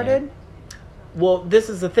minute. Started? Well, this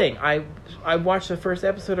is the thing. I watched the first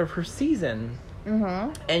episode of her season,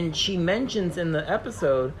 and she mentions in the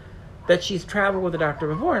episode that she's traveled with the doctor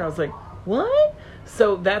before, and I was like, what?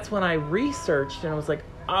 So that's when I researched, and I was like,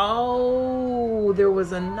 oh, there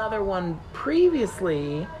was another one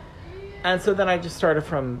previously. And so then I just started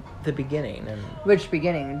from the beginning. And which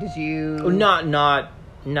beginning? Did you...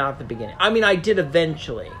 Not the beginning. I mean, I did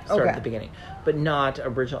eventually start at the beginning, but not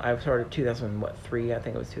original. I started 2003. I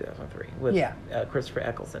think it was 2003 with Christopher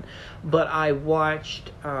Eccleston. But I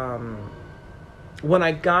watched when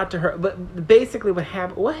I got to her. But basically, what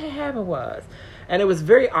happened was, and it was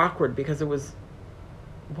very awkward because it was.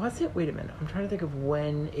 Was it? Wait a minute. I'm trying to think of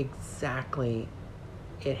when exactly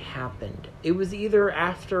it happened. It was either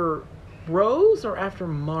after Rose or after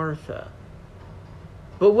Martha.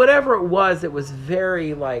 But whatever it was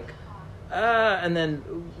very like, and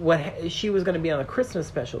then she was going to be on the Christmas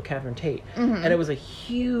special, Catherine Tate. And it was a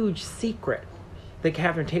huge secret that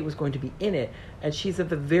Catherine Tate was going to be in it. And she's at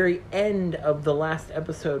the very end of the last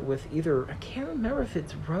episode with either, I can't remember if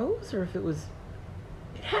it's Rose or if it was,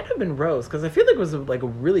 it had to have been Rose, because I feel like it was like a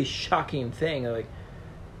really shocking thing, like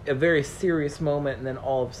a very serious moment, and then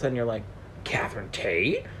all of a sudden you're like, Catherine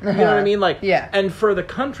Tate? You know what I mean? Like, yeah. And for the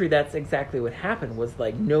country, that's exactly what happened, was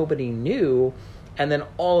like nobody knew, and then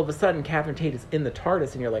all of a sudden Catherine Tate is in the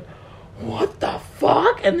TARDIS, and you're like, what the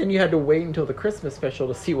fuck? And then you had to wait until the Christmas special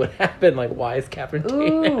to see what happened. Like, why is Catherine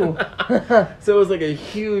Tate? So it was like a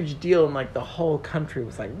huge deal, and like the whole country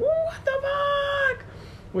was like, what the fuck?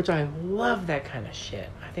 Which I love that kind of shit.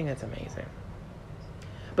 I think that's amazing.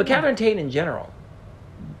 But Catherine Tate in general,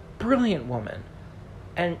 brilliant woman,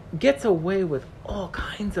 and gets away with all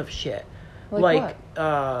kinds of shit. Like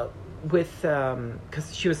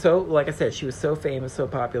because she was so, like I said, she was so famous, so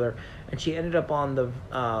popular, and she ended up on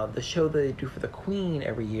the show that they do for the Queen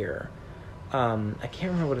every year. I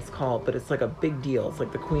can't remember what it's called, but it's like a big deal. It's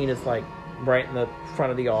like the Queen is like right in the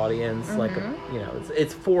front of the audience, like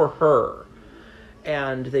it's for her,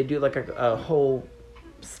 and they do like a whole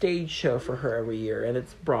stage show for her every year, and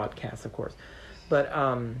it's broadcast, of course. But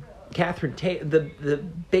Catherine Tate, the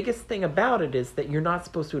biggest thing about it is that you're not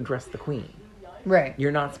supposed to address the Queen. Right.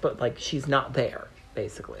 You're not supposed, like, she's not there,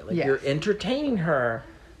 basically. Like, you're entertaining her,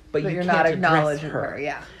 but you're not acknowledging her.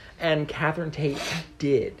 Yeah. And Catherine Tate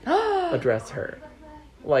did address her.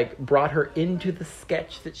 Like, brought her into the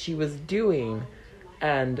sketch that she was doing,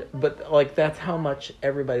 but like, that's how much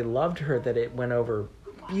everybody loved her, that it went over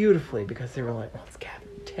beautifully, because they were like, well, it's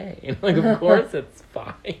Catherine Tate. Like, of course it's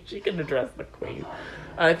fine. She can address the Queen.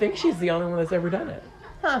 I think she's the only one that's ever done it.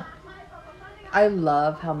 Huh. I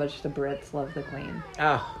love how much the Brits love the Queen.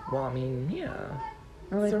 Oh, well, I mean, yeah.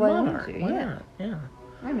 It's their monarch. Why not? Yeah.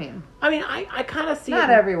 I mean, I kind of see. Not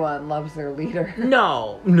everyone loves their leader.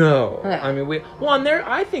 No. I mean,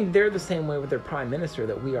 I think they're the same way with their prime minister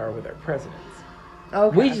that we are with our presidents.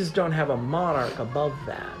 Okay. We just don't have a monarch above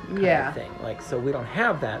that kind of thing. Like, so we don't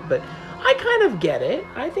have that, but I kind of get it.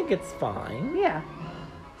 I think it's fine. Yeah.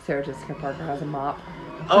 Sarah Jessica Parker has a mop.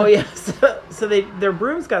 Oh, yes. So their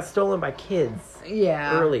brooms got stolen by kids.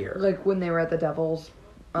 Yeah. Earlier. Like when they were at the Devil's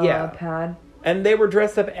pad. And they were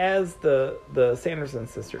dressed up as the Sanderson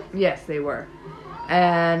sisters. Yes, they were.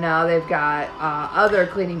 And now they've got other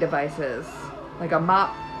cleaning devices. Like a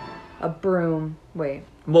mop, a broom. Wait.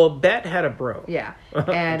 Well, Bet had a broom. Yeah.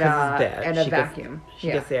 And a vacuum.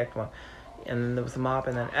 She gets the actual one. And then there was a mop,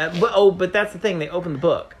 and then... but that's the thing. They opened the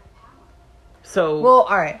book. So... Well,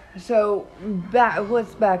 all right. So,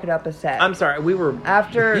 let's back it up a sec. I'm sorry. We were...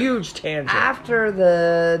 Huge tangent. After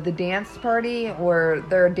the dance party, where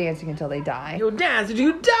they're dancing until they die. You'll dance until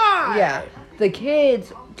you die! Yeah. The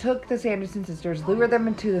kids took the Sanderson sisters, lured them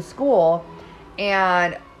into the school,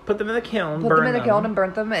 and... Put them in the kiln, and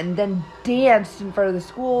burnt them, and then danced in front of the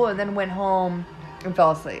school, and then went home and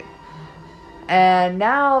fell asleep. And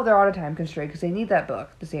now they're on a time constraint because they need that book,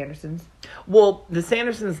 the Sandersons. Well, the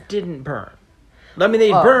Sandersons didn't burn. I mean,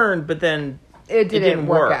 they burned, but then it didn't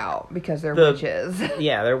work out because they're witches.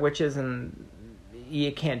 Yeah, they're witches, and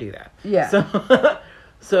you can't do that. Yeah.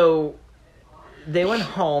 So they went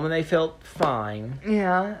home, and they felt fine.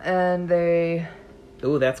 Yeah, and they...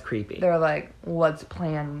 Ooh, that's creepy. They're like, what's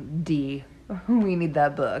plan D? We need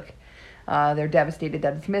that book. They're devastated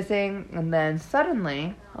that it's missing, and then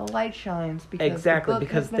suddenly a light shines because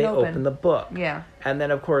they opened the book. Yeah. And then,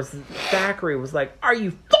 of course, Thackeray was like, "Are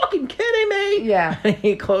you fucking kidding me?" Yeah. And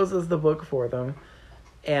he closes the book for them,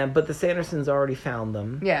 but the Sandersons already found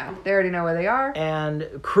them. Yeah, they already know where they are. And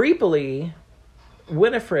creepily,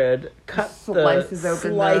 Winifred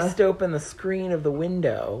Sliced open the screen of the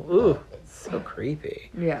window. Ooh, so creepy.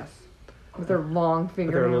 Yes. With her long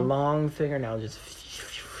fingernail. With her long fingernail just...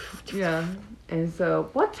 Yeah. And so,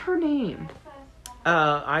 what's her name?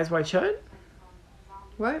 Eyes Wide Shut?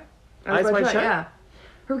 What? Eyes Wide Shut? Yeah.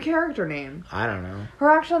 Her character name. I don't know. Her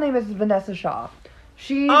actual name is Vanessa Shaw.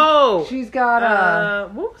 She's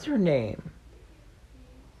got what was her name?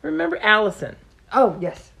 Remember Allison? Oh,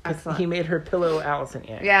 yes. Excellent. He made her pillow Allison.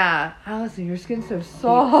 Yeah. Allison, your skin's so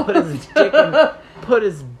soft. He put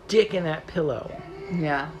his dick in that pillow.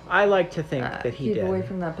 Yeah. I like to think that he did. Keep away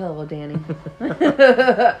from that pillow, Danny.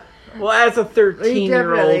 Well, as a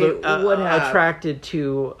 13-year-old would have. attracted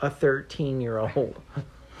to a 13-year-old,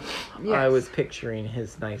 Yes. I was picturing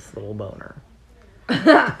his nice little boner.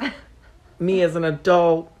 Me as an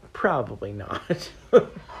adult, probably not.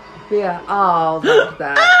 Yeah. Oh,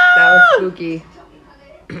 that was spooky.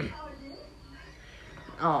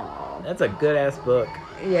 Oh. That's a good-ass book.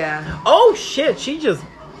 Yeah. Oh, shit, she just...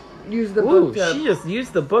 Use the book she just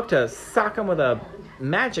used the book to sock him with a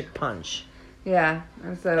magic punch. Yeah.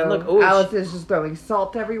 And so And look, Alice is just throwing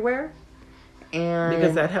salt everywhere. And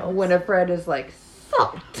because that helps. Winifred is like,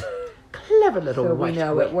 salt. Clever little So white we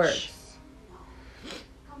know witch. it works.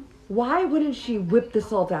 Why wouldn't she whip the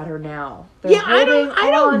salt at her now? I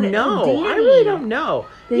don't know. Danny. I really don't know.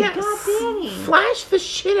 They got Danny. Flash the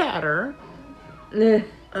shit at her.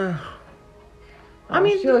 I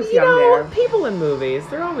mean, she looks young there. people in movies,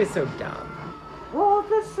 they're always so dumb. Well,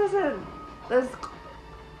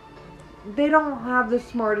 they don't have the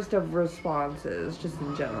smartest of responses, just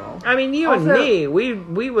in general. I mean, you Also, and me,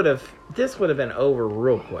 we would have, this would have been over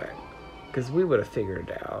real quick. Because we would have figured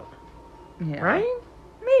it out. Yeah. Right?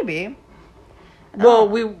 Maybe. Well,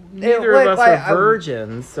 neither of us are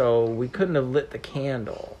virgins, so we couldn't have lit the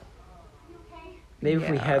candle. Maybe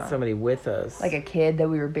if we had somebody with us. Like a kid that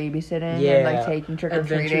we were babysitting and like taking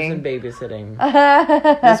trick-or-treating. Adventures in babysitting.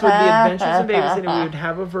 This would be Adventures in Babysitting. We would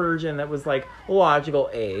have a virgin that was like logical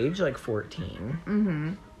age, like 14.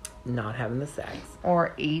 Mm-hmm. Not having the sex.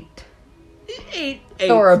 Or 8. 8.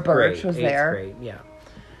 Thora Birch was there. Grade, yeah.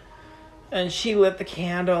 And she lit the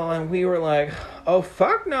candle, and we were like, oh,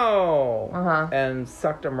 fuck no. Uh-huh. And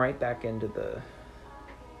sucked him right back into the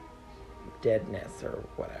deadness or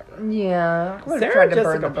whatever. Yeah. Sarah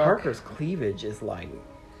Jessica Parker's cleavage is like,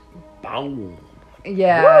 boom.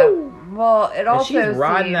 Yeah. Woo! Well, it also and she's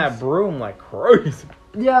riding that broom like crazy.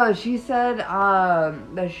 Yeah, she said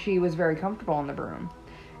that she was very comfortable on the broom.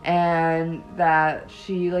 And that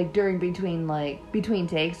she, like, between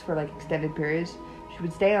takes for, like, extended periods, she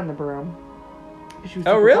would stay on the broom. She was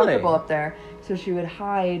super comfortable up there. So she would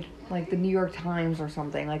hide, like, the New York Times or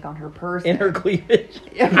something, like, on her purse. In her cleavage?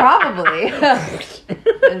 Yeah, probably.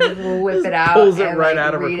 And just whip it out. Pulls it and, right like,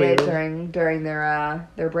 out of her read cleavage. it during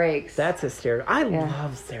their breaks. That's hysterical. I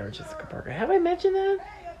love Sarah Jessica Parker. Have I mentioned that?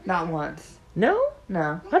 Not once. No?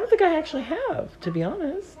 No. I don't think I actually have, to be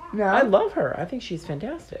honest. No? I love her. I think she's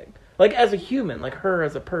fantastic. Like, as a human, like her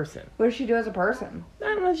as a person. What does she do as a person? I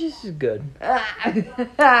don't know, she's just good. All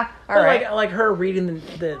right. Like her reading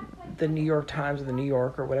the New York Times or the New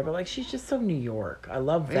York or whatever. Like, she's just so New York. I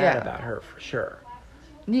love that about her, for sure.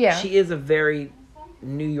 Yeah. She is a very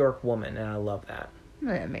New York woman, and I love that.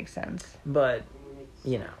 That makes sense. But,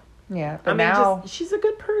 you know. Yeah, but now... she's a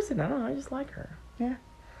good person. I don't know, I just like her. Yeah.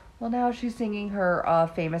 Well, now she's singing her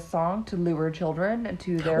famous song to lure children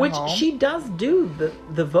to their home. Which she does do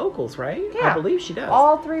the vocals, right? Yeah. I believe she does.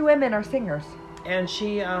 All 3 women are singers. And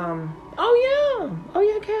she, oh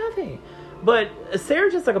yeah, Kathy. But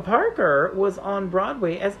Sarah Jessica Parker was on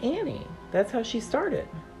Broadway as Annie. That's how she started.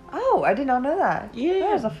 Oh, I did not know that. Yeah.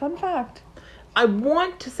 That was a fun fact. I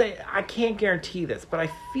want to say, I can't guarantee this, but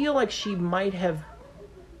I feel like she might have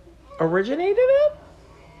originated it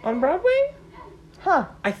on Broadway. Huh.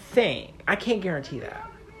 I think. I can't guarantee that.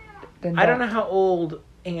 Then I don't know how old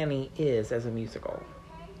Annie is as a musical.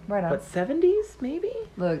 Right on. But 70s, maybe?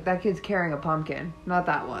 Look, that kid's carrying a pumpkin. Not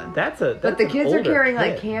that one. But the kids are carrying,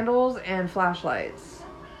 like, candles and flashlights.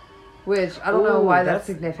 Which, I don't know why that's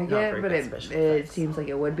significant, but it seems like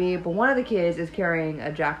it would be. But one of the kids is carrying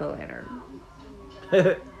a jack-o'-lantern.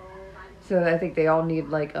 So I think they all need,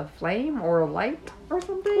 like, a flame or a light or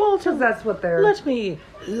something. Well, because that's what they're... Let me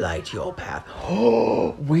light your path.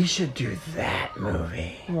 Oh, we should do that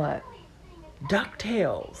movie. What?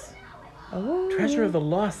 DuckTales. Oh. Treasure of the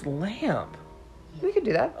Lost Lamp. We could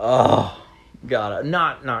do that. Oh, got it.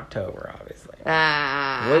 Not in October, obviously.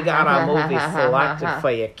 We got a movie selected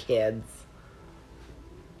for you kids.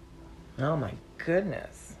 Oh, my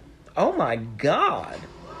goodness. Oh, my God.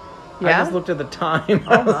 I Yeah? just looked at the time.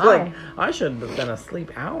 Oh, I was my. like, I should have been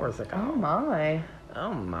asleep hours ago. Oh my.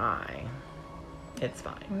 Oh my. It's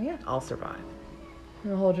fine. Well, yeah. I'll survive.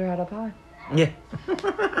 You'll hold your head up high. Yeah.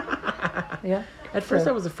 Yeah. At first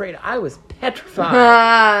So- I was afraid. I was petrified.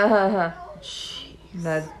 that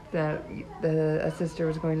Jeez. a sister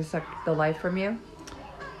was going to suck the life from you.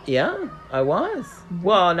 Yeah, I was.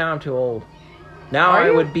 Well, now I'm too old. Now Are I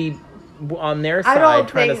you? would be on their I don't side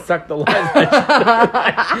trying to think- suck the life.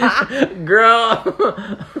 Girl,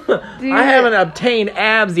 Dude. I haven't obtained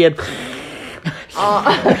abs yet.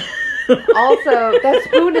 Also, that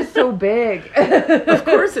spoon is so big. Of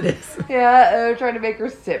course it is. Yeah, they're trying to make her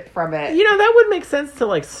sip from it. You know, that would make sense to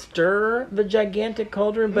like stir the gigantic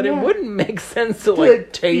cauldron, but Yeah. it wouldn't make sense to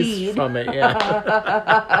like taste feed. from it.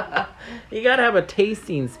 Yeah. You gotta have a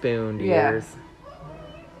tasting spoon, Yeah. dears.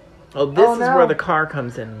 Oh, this Oh, is no. where the car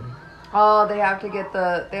comes in. Oh, they have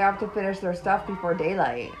to finish their stuff before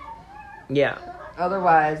daylight. Yeah.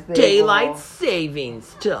 Otherwise, they Daylight will-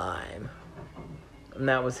 savings time. And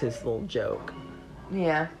that was his little joke.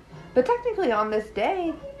 Yeah, but technically on this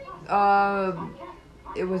day,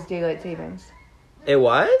 it was daylight savings It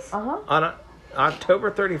was? Uh-huh. On October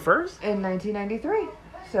 31st? in 1993.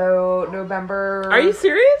 So November. Are you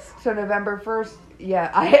serious? So November 1st. Yeah,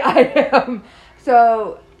 I am.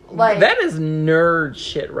 So like That is nerd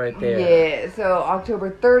shit right there. Yeah, so October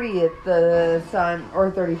 30th, the sun, or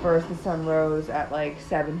 31st, the sun rose at like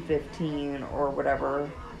 7:15 or whatever.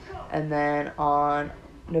 And then on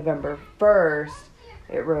November 1st,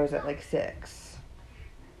 it rose at like 6.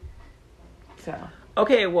 So.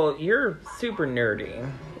 Okay, well, you're super nerdy.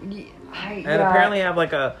 And yeah. apparently have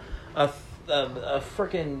like a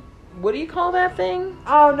freaking, what do you call that thing?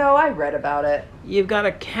 Oh, no, I read about it. You've got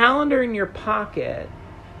a calendar in your pocket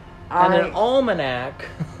and an almanac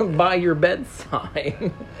by your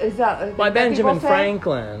bedside Is that by that Benjamin people say?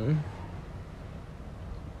 Franklin.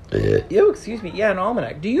 Oh, excuse me. Yeah, an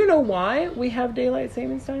almanac. Do you know why we have daylight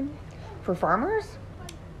savings time? For farmers?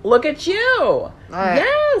 Look at you.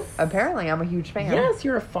 Yes. Apparently, I'm a huge fan. Yes,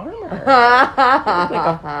 you're a farmer. You look like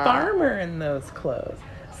a farmer in those clothes.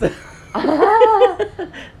 So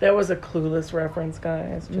that was a Clueless reference,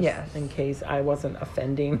 guys. Just Yes. in case I wasn't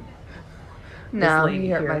offending. No, lady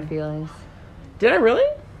you hurt here. my feelings. Did I really?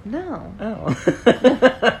 No.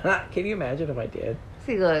 Oh. Can you imagine if I did?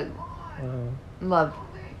 See, look, Wow. love.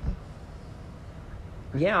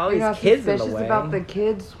 Yeah, all You're these not kids in the suspicious way. about the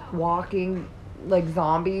kids walking like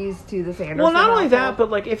zombies to the Sanderson Well, not only that, household? but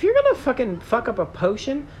like if you're gonna fucking fuck up a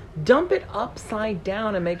potion, dump it upside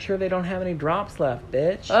down and make sure they don't have any drops left,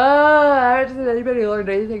 bitch. Did anybody learn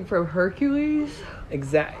anything from Hercules?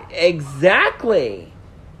 Exactly.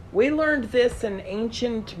 We learned this in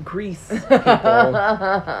ancient Greece, people.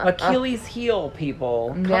 Achilles' heel, people.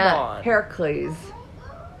 Come on. Heracles.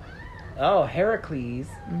 Oh, Heracles.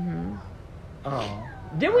 Mm-hmm. Oh.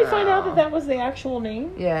 Didn't we find out that that was the actual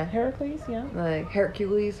name? Yeah. Heracles, yeah. Like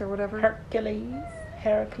Hercules or whatever.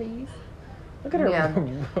 Heracles. Look at her. Yeah.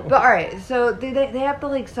 But alright, so they have to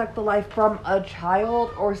like suck the life from a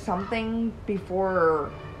child or something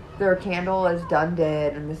before their candle is done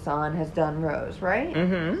dead and the sun has done rose, right?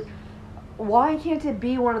 Mm-hmm. Why can't it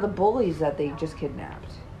be one of the bullies that they just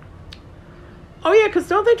kidnapped? Oh, yeah, because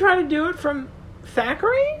don't they try to do it from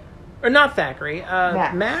Thackeray? Or not Thackeray,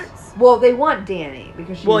 Max? Well, they want Danny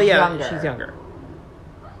because she's younger. she's younger.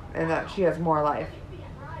 And that she has more life.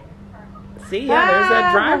 See, yeah, there's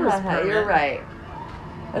that driver's permit. You're right.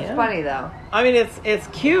 That's Yeah. funny though. I mean, it's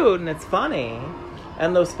cute and it's funny,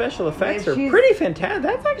 and those special effects Yeah, are she's- pretty fantastic.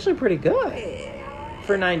 That's actually pretty good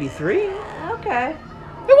for '93. Okay.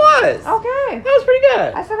 It was. Okay. That was pretty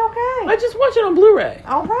good. I said okay. I just watched it on Blu-ray.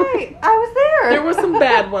 All right. I was there. There were some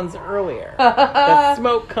bad ones earlier. The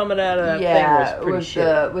smoke coming out of that thing was pretty with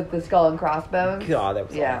shit. with the skull and crossbones. God, that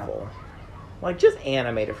was Yeah. awful. Like, just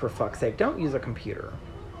animate it for fuck's sake. Don't use a computer.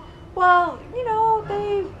 Well, you know,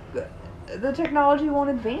 the technology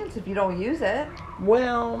won't advance if you don't use it.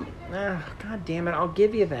 Well, God damn it, I'll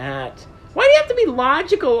give you that. Why do you have to be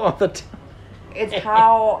logical all the time? It's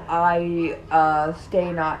how I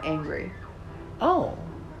stay not angry. Oh,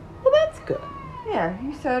 well, that's good. Yeah,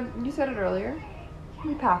 you said it earlier.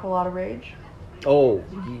 You pack a lot of rage, Oh,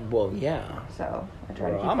 well, yeah. so I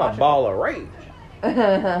try to Well, keep I'm a watching. ball of rage.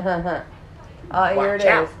 Here Watch it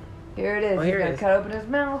out. is. Here it is. Oh, He's here it gonna is. cut open his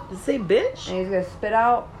mouth Did it say bitch? and he's gonna spit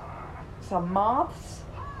out some moths.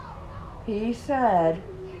 He said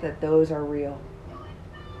that those are real.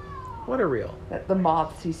 What a real. That the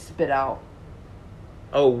moths he spit out.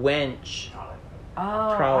 Oh, wench.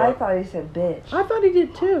 Oh, Probably. I thought he said bitch. I thought he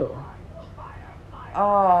did too.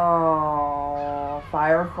 Oh,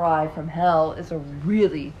 Firefly from Hell is a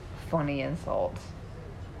really funny insult.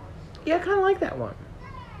 Yeah, I kind of like that one.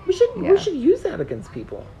 We should use that against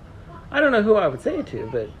people. I don't know who I would say it to,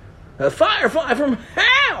 but a firefly from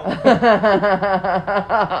hell.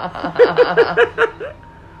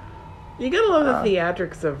 You gotta love the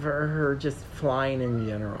theatrics of her just flying in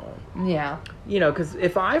general. Yeah. You know, because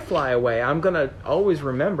if I fly away, I'm gonna always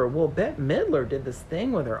remember. Well, Bette Midler did this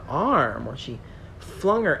thing with her arm where she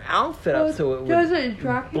flung her outfit up so it would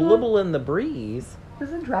blibble in the breeze.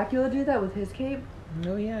 Doesn't Dracula do that with his cape?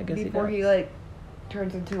 Oh yeah, I guess before he he like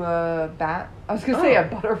turns into a bat. I was gonna say a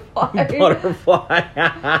butterfly. Butterfly.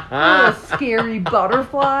 Oh, scary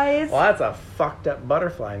butterflies. Well, that's a fucked up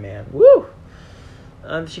butterfly, man. Woo.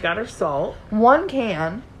 She got her salt. One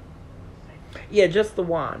can. Yeah, just the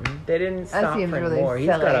one. They didn't stop for really more. He's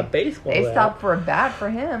got a baseball bat. They stopped for a bat for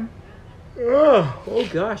him. Oh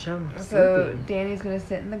gosh, I'm So sleepy. Danny's gonna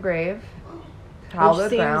sit in the grave, howl Which the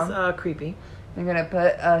seems ground. creepy. They're gonna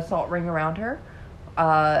put a salt ring around her.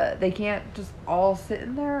 They can't just all sit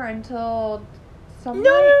in there until some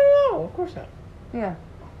No, of course not. Yeah.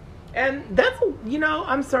 And that's,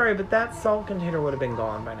 I'm sorry, but that salt container would have been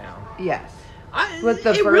gone by now. Yes.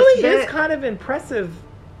 It really is kind of impressive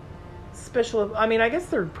special. I mean, I guess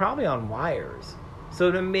they're probably on wires. So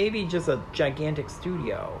to maybe just a gigantic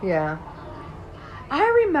studio. Yeah.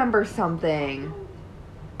 I remember something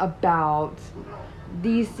about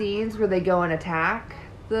these scenes where they go and attack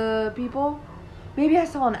the people. Maybe I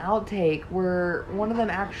saw an outtake where one of them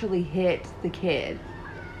actually hit the kid.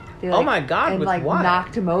 They, oh my God! And with like what?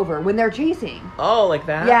 knocked him over when they're chasing. Oh, like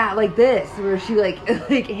that? Yeah, like this, where she like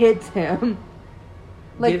hits him.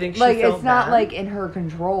 Like, do you think she like felt it's not bad? like in her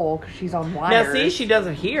control because she's on wires. Now see, she does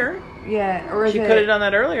it here. Yeah, or she could have done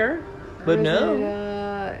that earlier, but no.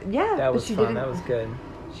 Yeah, that was she fun. Didn't, That was good.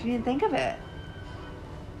 She didn't think of it.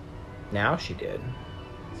 Now she did.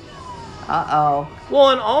 Uh-oh. Well,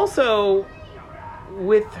 and also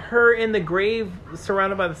with her in the grave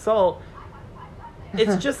surrounded by the salt,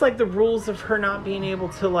 it's just like the rules of her not being able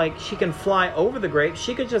to, like, she can fly over the grave.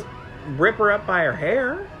 She could just rip her up by her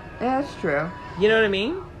hair. Yeah, that's true. You know what I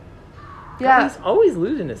mean? Yeah. He's always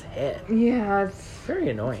losing his head. Yeah, it's very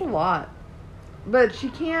annoying. It's a lot. But she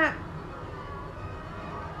can't.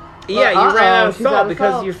 Yeah, Well, you ran out of she's out salt of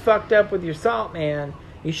because salt. you fucked up with your salt, man.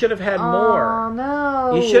 You should have had more. Oh,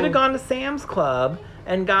 no. You should have gone to Sam's Club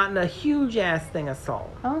and gotten a huge ass thing of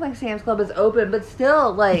salt. I don't think Sam's Club is open, but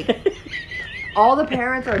still, like, all the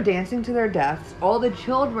parents are dancing to their deaths. All the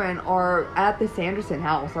children are at the Sanderson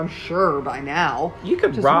house, I'm sure, by now. You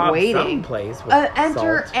could just rob waiting. some place with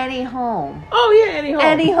Enter salt. any home. Oh, yeah, any home.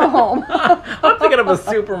 Any home. I'm thinking of a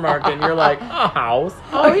supermarket, and you're like, a house?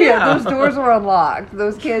 Oh, yeah. Those doors were unlocked.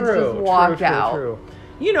 Those kids just walked out. True.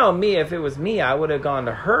 You know me, if it was me, I would have gone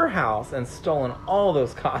to her house and stolen all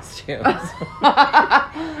those costumes.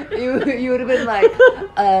 you would have been like,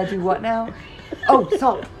 do what now? Oh,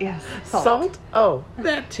 salt. Yes, Salt? Oh,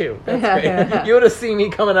 that too. That's great. You would have seen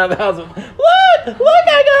me coming out of the house with, what? Look,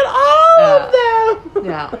 I got all of them!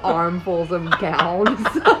 Yeah, armfuls of gowns.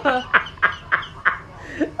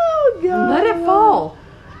 Oh, God. Let it fall.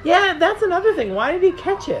 Yeah, that's another thing. Why did he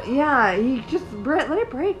catch it? Yeah, he just let it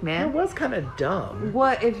break, man. It was kind of dumb.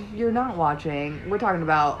 What if you're not watching? We're talking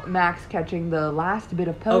about Max catching the last bit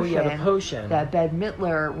of potion. Oh, yeah, the potion. That Bette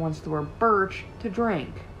Midler wants the Birch to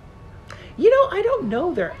drink. You know, I don't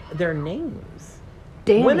know their names.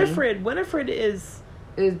 Danny Winifred is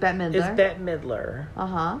Bette Midler. Is Bette Midler.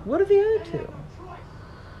 Uh-huh. What are the other two?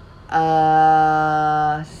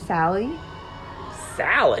 Sally.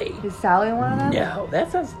 Sally? Is Sally one of them? No,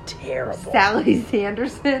 that sounds terrible. Sally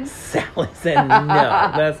Sanderson? Sally said no,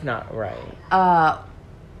 that's not right.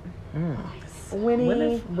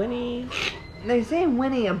 Winnie. Winnie. They say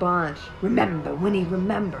Winnie a bunch. Remember, Winnie,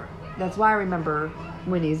 remember. That's why I remember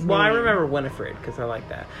Winnie's name. Well, I remember Winifred, because I like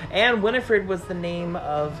that. And Winifred was the name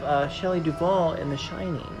of Shelley Duvall in The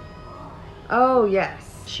Shining. Oh,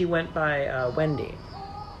 yes. She went by Wendy.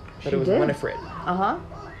 But She it was did. Winifred. Uh-huh.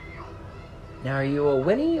 Now, are you a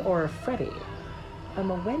Winnie or a Freddie?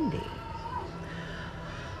 I'm a Wendy.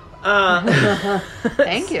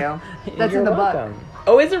 Thank you. That's You're in the welcome. book.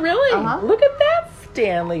 Oh, is it really? Uh-huh. Look at that,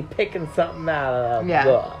 Stanley picking something out of the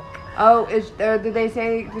book. Oh, did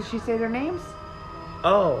she say their names?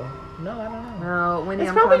 Oh, no, I don't know. No, Winnie, It's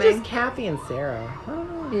I'm probably coming. just Kathy and Sarah. I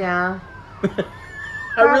don't know. Yeah.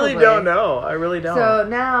 I really Probably. don't know. I really don't. So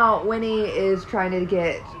now Winnie is trying to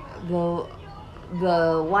get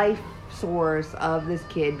the life source of this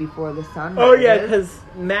kid before the sun rises. Oh, yeah, because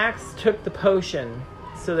Max took the potion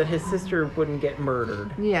so that his sister wouldn't get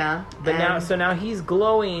murdered. Yeah. But now he's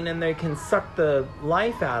glowing, and they can suck the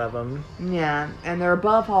life out of him. Yeah, and they're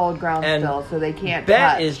above hallowed ground And still, so they can't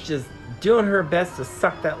Bet touch. is just doing her best to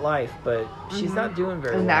suck that life, but she's not doing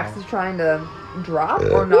very and well. Max is trying to drop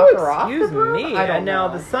or knock her off. Excuse the broom? me. I don't And now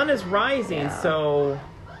know. the sun is rising, Yeah. so...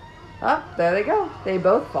 Oh, there they go. They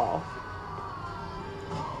both fall.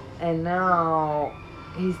 And now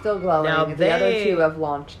he's still glowing. Now The other two have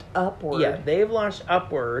launched upward. Yeah, they've launched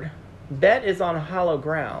upward. Bet is on hollow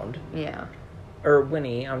ground. Yeah. Or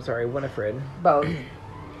Winifred. Both.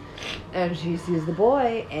 And she sees the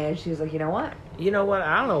boy, and she's like, you know what? You know what?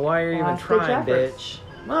 I don't know why you're even Last ditch trying, efforts.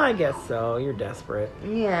 bitch. Well, I guess so. You're desperate.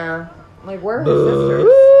 Yeah. Like, where are her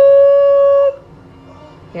sisters?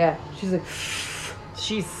 Yeah. She's like...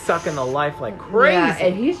 She's sucking the life like crazy. Yeah,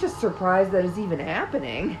 and he's just surprised that it's even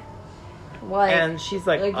happening. Like, and she's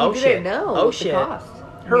like, he oh didn't shit. know Oh the shit. cost.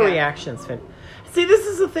 Her Yeah. reaction's fin. See, this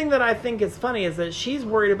is the thing that I think is funny, is that she's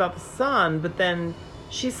worried about the sun, but then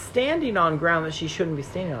she's standing on ground that she shouldn't be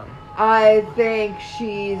standing on. I think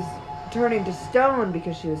she's turning to stone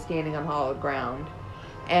because she was standing on hollow ground.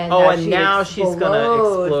 And that and she now she's gonna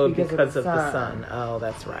explode because because of the sun. Oh,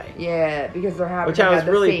 that's right. Yeah, because they're having Which I was at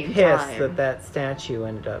the really same pissed time that statue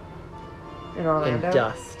ended up in in Orlando.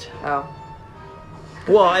 dust. Oh,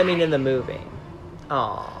 Well, I mean, in the movie.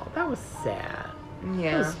 Oh, that was sad.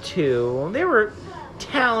 yeah. Those two, they were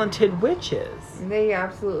talented witches. They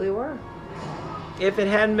absolutely were. If it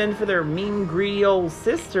hadn't been for their mean, greedy old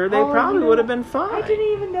sister, they Oh, probably you know, would have been fine. I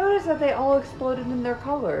didn't even notice that they all exploded in their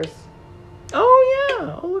colors. Oh,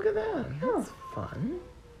 yeah. Oh, look at that. Oh. That's fun.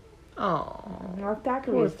 Oh, Well, poor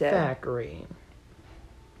Thackeray's dead. Thackeray.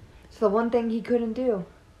 It's the one thing he couldn't do.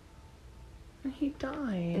 He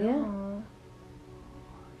died. Yeah.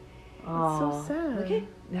 That's so sad. Look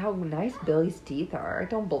at how nice Billy's teeth are. I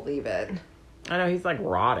don't believe it. I know, he's like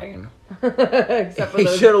rotting. Except for He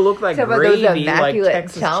those, should have looked like except for those gravy, like immaculate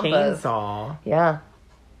Texas Chambas. Chainsaw. Yeah.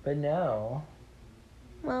 But no.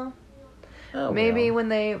 Well, Oh, maybe well. when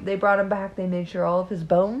they brought him back, they made sure all of his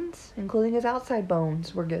bones, including his outside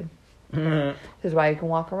bones, were good. This is why he can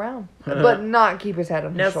walk around, but not keep his head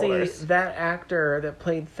on Now, his see, shoulders. that actor that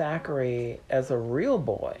played Thackeray as a real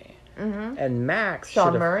boy Mm-hmm. and Max Sean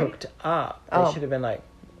should have Murray? hooked up. They Oh. should have been like,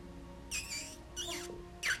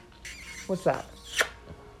 What's that?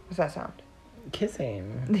 What's that sound?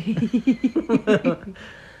 kissing.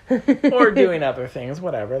 Or doing other things,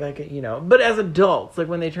 whatever. They could, But as adults, like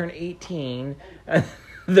when they turn 18,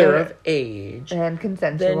 they're of age, And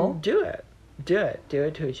consensual. then do it. Do it. Do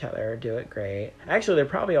it to each other. Do it great. Actually, they're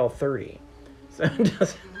probably all 30. So it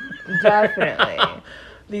doesn't... Definitely.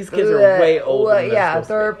 These kids are way older than yeah,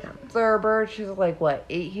 they're supposed to be. Thurber, she's like,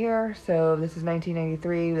 8 here? So this is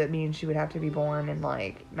 1993. That means she would have to be born in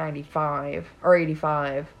 95 or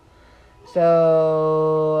 85.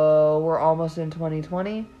 So we're almost in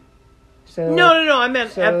 2020. So No. I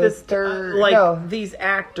meant so at this, no. these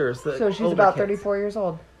actors. The So she's older about kids. 34 years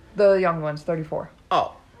old. The young one's 34.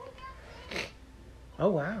 Oh. Oh,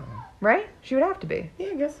 wow. Right? She would have to be. Yeah,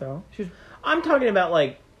 I guess so. She's I'm talking about,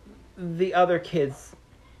 the other kids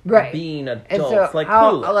right. being And adults, so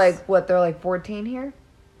Clueless. they're 14 here?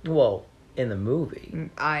 Well, in the movie.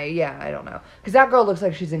 I don't know. Because that girl looks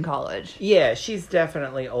like she's in college. Yeah, she's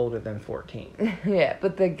definitely older than 14. Yeah,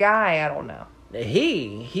 but the guy, I don't know.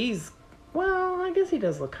 He's, well, I guess he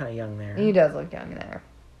does look kind of young there. He does look young there.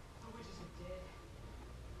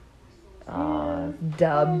 I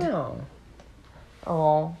Dubbed. don't know.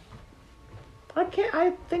 Oh.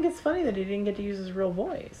 I think it's funny that he didn't get to use his real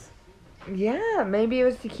voice. Yeah, maybe it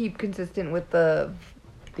was to keep consistent with the...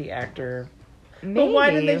 The actor. Maybe. But why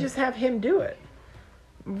didn't they just have him do it?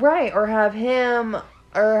 Right, or have him,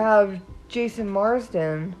 or have Jason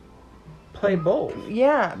Marsden. Play both.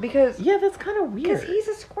 Yeah, because... Yeah, that's kind of weird. Because he's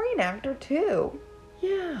a screen actor, too.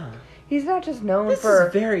 Yeah. He's not just known This for...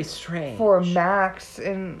 is very strange. For Max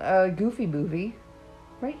in a Goofy movie.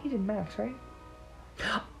 Right? He did Max, right?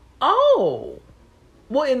 Oh!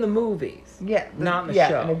 Well, in the movies. Yeah. Not in the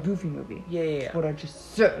show. in a Goofy movie. Yeah. That's what I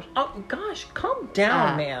just said. Oh, gosh, calm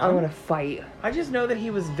down, man. I'm gonna fight. I just know that he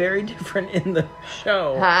was very different in the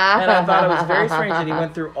show. And I thought it was very strange that he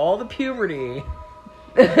went through all the puberty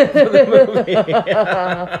for the movie.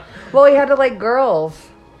 Well, he had to like girls.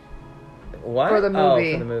 What? For the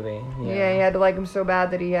movie. Oh, for the movie. Yeah, he had to like them so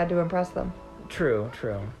bad that he had to impress them. True.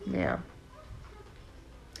 Yeah.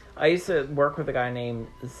 I used to work with a guy named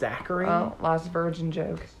Zachary. Oh, last virgin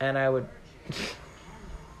joke. And I would...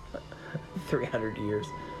 300 years.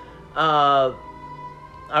 I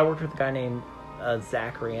worked with a guy named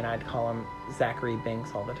Zachary, and I'd call him Zachary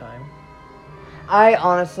Binks all the time. I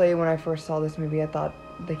honestly, when I first saw this movie, I thought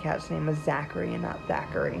the cat's name was Zachary and not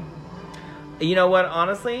Thackeray. You know what?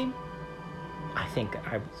 Honestly, I think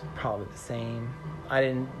I was probably the same. I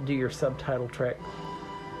didn't do your subtitle trick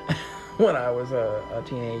when I was a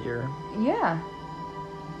teenager. Yeah.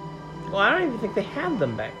 Well, I don't even think they had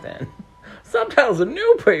them back then. Subtitles are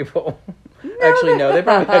new, people. Actually, no. They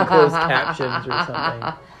probably had closed captions or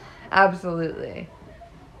something. Absolutely.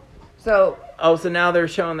 So. Oh, so now they're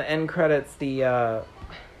showing the end credits. The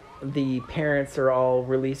parents are all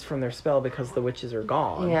released from their spell because the witches are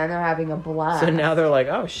gone. Yeah, and they're having a blast. So now they're like,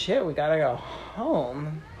 oh shit, we gotta go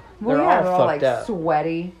home. Well, they're yeah, they're all fucked like up.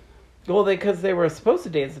 Sweaty. Well, because they were supposed to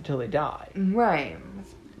dance until they died. Right.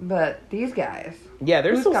 But these guys. Yeah,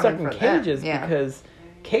 they're Who's still stuck coming in for them? cages Yeah. because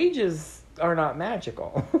cages are not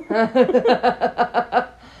magical. Yeah,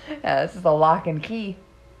 this is the lock and key.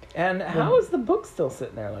 And how is the book still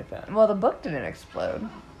sitting there like that? Well, the book didn't explode.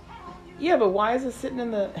 Yeah, but why is it sitting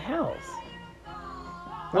in the house?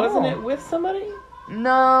 Wasn't it with somebody?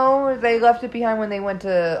 No, they left it behind when they went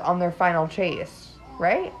on their final chase,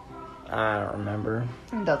 right? I don't remember.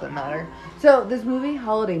 It doesn't matter. So, this movie,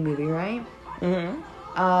 holiday movie, right? Mm-hmm.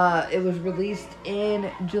 It was released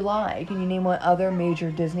in July. Can you name what other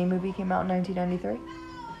major Disney movie came out in 1993?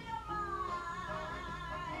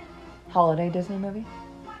 Holiday Disney movie?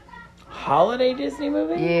 Holiday Disney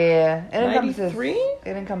movie? Yeah. It 93?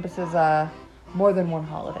 encompasses more than one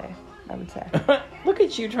holiday, I would say. Look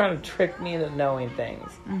at you trying to trick me into knowing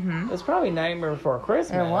things. Mm-hmm. It was probably Nightmare Before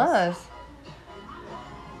Christmas. It was.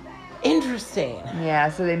 Interesting. Yeah,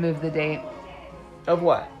 so they moved the date. Of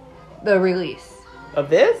what? The release. Of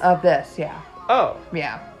this? Of this, yeah. Oh.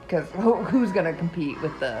 Yeah, because who's going to compete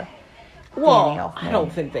with the Well, Danny Elfman? I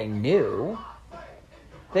don't think they knew.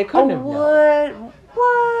 They couldn't have known.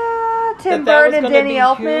 What? Tim That was Burton and gonna Danny be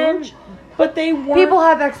Elfman? huge, but they weren't. People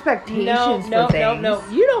have expectations no, for things. No.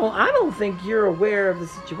 You don't. I don't think you're aware of the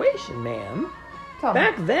situation, ma'am. Tell me.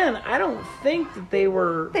 Back then, I don't think that they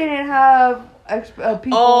were. They didn't have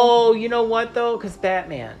people. Oh, you know what though? Because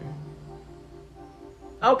Batman.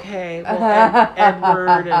 Okay, well,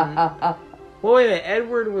 Edward and. Well, wait a minute.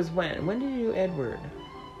 Edward was when? When did you do Edward?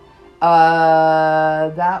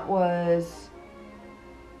 That was.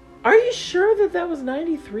 Are you sure that was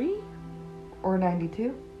 93? Or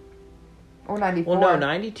 92? Or 94? Well, no,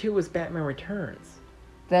 92 was Batman Returns.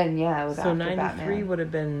 Then, yeah, it was So after 93 Batman. would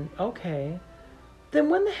have been, okay.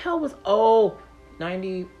 Then when the hell was,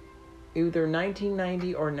 90, either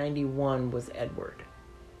 1990 or 91 was Edward.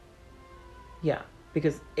 Yeah,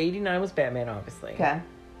 because 89 was Batman, obviously. Okay.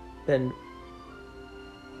 Then,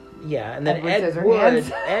 yeah, and then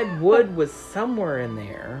Edward Ed Wood was somewhere in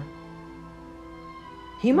there.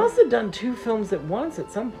 He must have done 2 films at once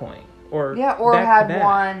at some point. Or had back.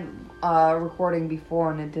 one recording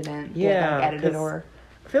before and it didn't get edited or...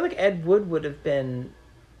 I feel like Ed Wood would have been...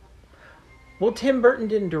 Well, Tim Burton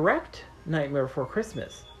didn't direct Nightmare Before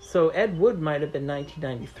Christmas. So Ed Wood might have been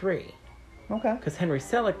 1993. Okay. Because Henry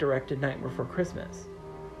Selick directed Nightmare Before Christmas.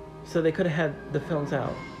 So they could have had the films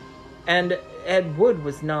out. And Ed Wood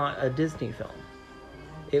was not a Disney film.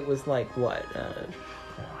 It was like, what?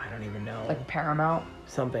 I don't even know. Like Paramount?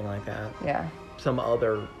 Something like that. Yeah. Some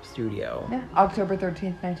other studio. Yeah. October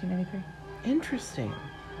 13th, 1993. Interesting.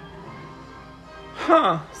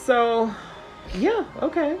 Huh. So, yeah,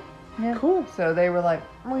 okay. Yeah. Cool. So they were like,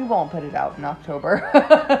 we won't put it out in October.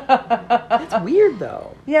 That's weird,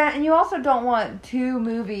 though. Yeah, and you also don't want 2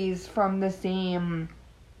 movies from the same,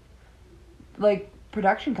 like,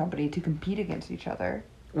 production company to compete against each other.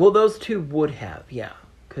 Well, those 2 would have, yeah.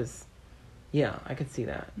 Because, yeah, I could see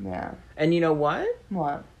that. Yeah. And you know what?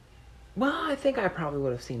 What? Well, I think I probably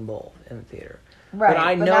would have seen both in the theater. Right. But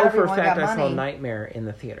I not know for a everyone fact got I saw money. Nightmare in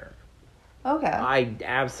the theater. Okay. I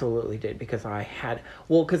absolutely did because I had...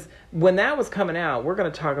 Well, because when that was coming out, we're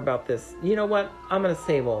going to talk about this. You know what? I'm going to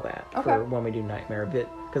save all that for when we do Nightmare a bit.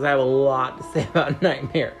 Because I have a lot to say about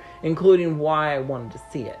Nightmare. Including why I wanted to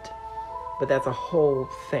see it. But that's a whole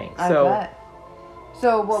thing. I bet.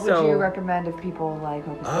 So what would you recommend if people like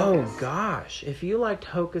Hocus Pocus? Oh, gosh. If you liked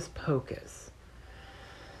Hocus Pocus...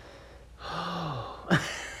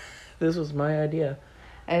 This was my idea.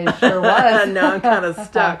 It sure was. Now I'm kind of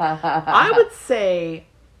stuck. I would say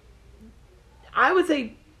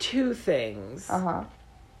 2 things. Uh-huh.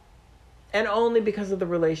 And only because of the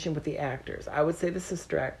relation with the actors. I would say the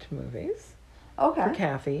Sister Act movies. Okay. For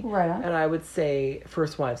Kathy. Right on. And I would say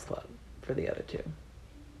First Wives Club for the other 2.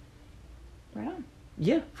 Right on.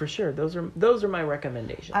 Yeah, for sure. Those are my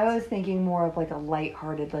recommendations. I was thinking more of like a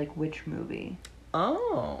lighthearted like witch movie.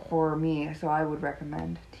 Oh. For me, so I would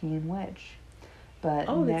recommend Teen Witch. But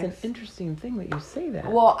that's an interesting thing that you say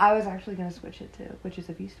that. Well, I was actually going to switch it to Witches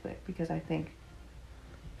of Eastwick because I think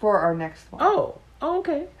for our next one. Oh,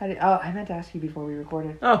 okay. I meant to ask you before we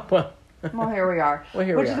recorded. Oh, well. Well, here we are.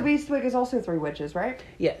 Witches of the Eastwick is also 3 witches, right?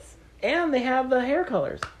 Yes. And they have the hair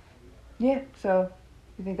colors. Yeah, so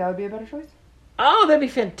you think that would be a better choice? Oh, that'd be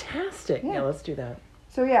fantastic. Yeah. Yeah, let's do that.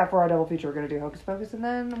 So yeah, for our double feature, we're going to do Hocus Pocus and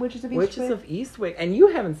then Witches of Eastwick. Witches of Eastwick. And you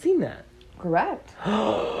haven't seen that. Correct.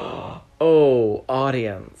 Oh,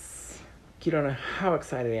 audience. You don't know how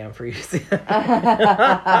excited I am for you to see that.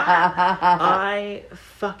 I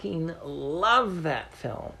fucking love that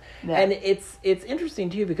film. Yeah. And it's interesting,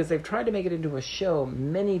 too, because they've tried to make it into a show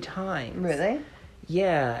many times. Really?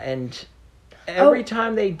 Yeah, and every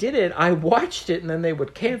time they did it, I watched it, and then they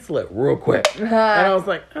would cancel it real quick. And I was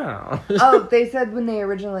like, oh. Oh, they said when they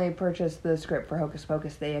originally purchased the script for Hocus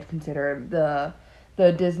Pocus, they had considered the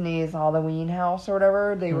Disney's Halloween house or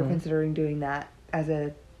whatever. They were considering doing that as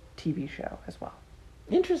a TV show as well.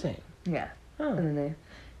 Interesting. Yeah. Oh. And then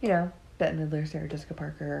they, Bette Midler, Sarah Jessica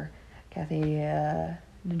Parker, Kathy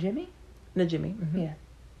Najimy? Najimy. Mm-hmm. Yeah.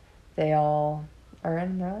 They all are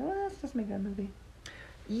in there. Let's just make that movie.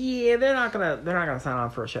 Yeah, they're not gonna sign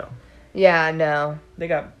on for a show. Yeah, no. They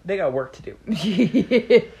got work to do.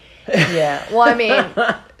 Yeah. Well, I mean,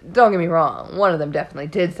 don't get me wrong. One of them definitely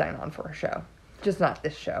did sign on for a show. Just not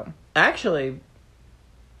this show. Actually,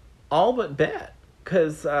 all but Bet,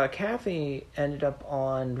 because Kathy ended up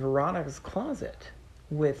on Veronica's Closet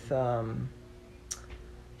with I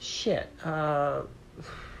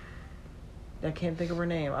can't think of her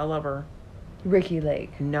name. I love her. Ricky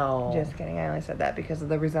Lake. No. Just kidding. I only said that because of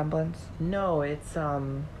the resemblance. No, it's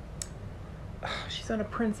she's on a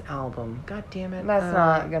Prince album. God damn it. That's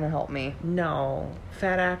not gonna help me. No.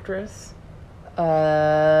 Fat actress.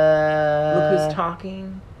 Look Look Who's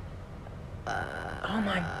Talking. Oh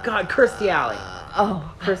my God, Kirstie Alley.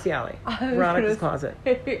 Kirstie Alley. Veronica's Closet.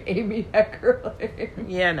 Amy Heckerling.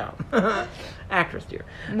 Yeah, no. Actress, dear.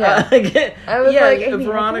 Yeah. I was like, Amy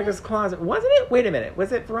Veronica's Closet. Wasn't it? Wait a minute.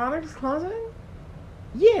 Was it Veronica's Closet?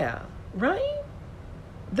 Yeah, right?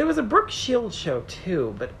 There was a Brooke Shields show,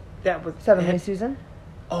 too, but that was... Seven Days Susan?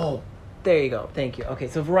 Oh, there you go. Thank you. Okay,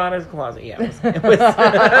 so Veronica's Closet, yeah. It was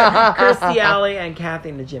Kirstie Alley and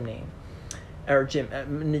Kathy Najimy. Or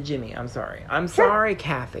Najimy, I'm sorry. I'm sorry,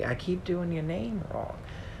 Kathy. I keep doing your name wrong.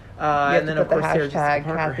 And then, of course, there's hashtag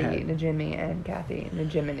Kathy Najimy and Kathy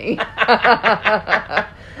Najiminy.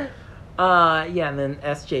 Yeah, and then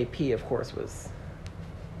SJP, of course, was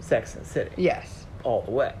Sex and the City. Yes. All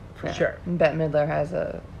the way, for sure. And Bette Midler has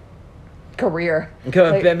a career.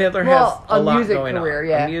 Bette Midler has a lot music going career, on.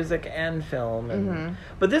 Yeah. Music and film. And,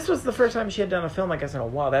 But this was the first time she had done a film, I guess, in a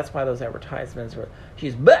while. That's why those advertisements were,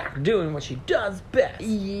 she's back doing what she does best.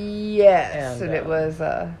 Yes, and it was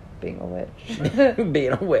being a witch.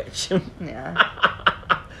 Being a witch. Yeah.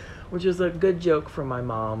 Which is a good joke from my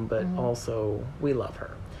mom, but also we love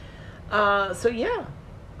her. So yeah.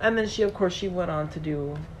 And then she went on to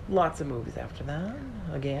do lots of movies after that.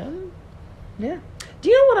 Again. Yeah. Do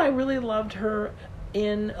you know what I really loved her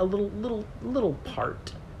in? A little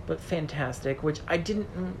part, but fantastic, which I didn't...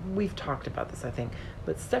 We've talked about this, I think.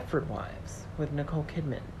 But Stepford Wives with Nicole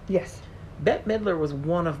Kidman. Yes. Bette Midler was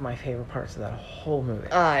one of my favorite parts of that whole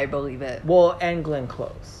movie. I believe it. Well, and Glenn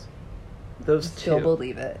Close. Those two. Still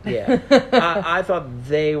believe it. Yeah. I thought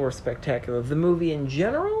they were spectacular. The movie in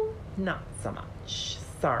general, not so much.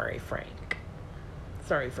 Sorry, Frank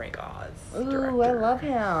Oz. Ooh, director. I love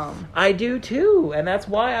him. I do too, and that's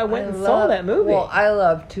why I went and saw that movie. Well, I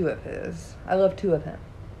love 2 of his. I love 2 of him.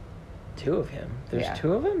 2 of him? There's Yeah.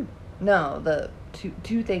 2 of him? No, the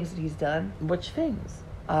two things that he's done. Which things?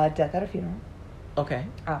 Death at a Funeral. Okay.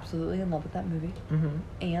 Absolutely in love with that movie. Mm-hmm.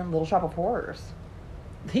 And Little Shop of Horrors.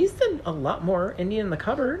 He's done a lot more. Indian in the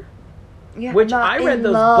Cupboard. Yeah, Which I read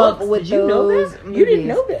those books. Did you know this? You didn't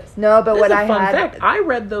know this. No, but this what is a I fun had... fact. I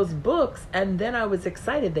read those books, and then I was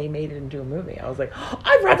excited they made it into a movie. I was like, oh,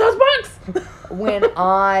 I've read those books! When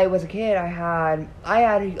I was a kid, I had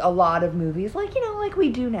a lot of movies, like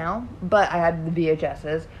we do now. But I had the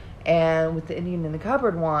VHSs, and with the Indian in the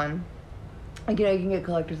Cupboard one, you can get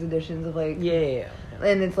collector's editions of Yeah.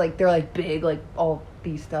 And it's they're big, all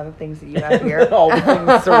these things that you have here. All the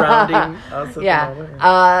things surrounding us.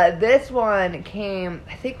 Yeah. This one came,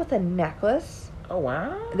 I think, with a necklace. Oh,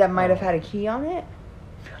 wow. That might have had a key on it.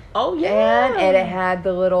 Oh, yeah. And it had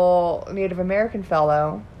the little Native American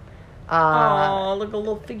fellow. Look, a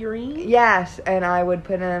little figurine? Yes, and I would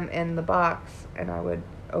put him in the box, and I would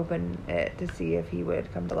open it to see if he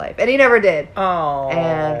would come to life. And he never did. Oh.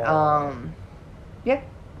 And, yeah.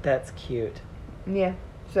 That's cute. Yeah.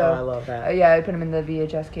 So I love that. Yeah, I put him in the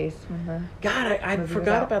VHS case. When the God, I movie was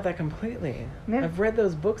forgot out. about that completely. Yeah. I've read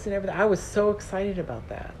those books and everything. I was so excited about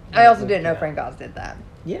that. I also didn't know Frank Oz did that.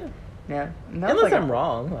 Yeah. Yeah. And that was Unless like I'm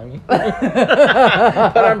wrong, I mean.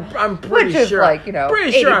 But I'm pretty Which is sure. like, you know,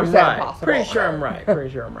 pretty sure I'm 80% right. possible. Pretty sure I'm right. Pretty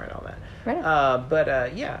sure I'm right on that. Right.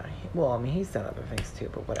 But yeah. Well, I mean, he's done other things too,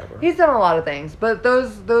 but whatever. He's done a lot of things, but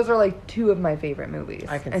those are like two of my favorite movies.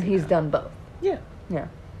 I can and see he's that. done both. Yeah. Yeah.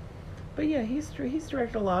 But yeah, he's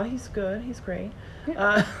directed a lot. He's good. He's great.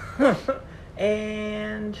 Yeah.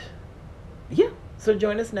 And yeah, so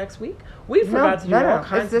join us next week. We forgot to do all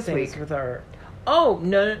kinds it's of this things week. with our. Oh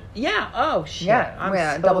no! Yeah. Oh shit! Yeah, I'm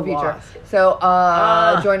yeah, so double feature. lost. So,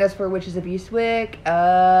 join us for Witches of Eastwick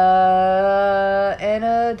in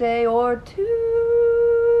a day or two.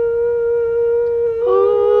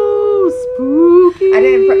 Oh, spooky! I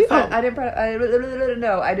didn't.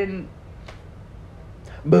 I didn't.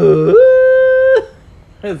 Boo!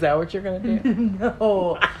 Is that what you're gonna do?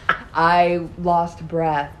 No. I lost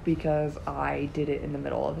breath because I did it in the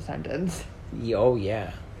middle of a sentence. Oh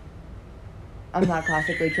yeah. I'm not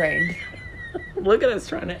classically trained. Look at us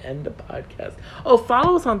trying to end the podcast. Oh,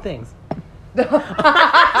 follow us on things. It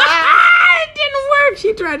didn't work.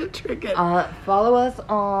 She tried to trick it. Follow us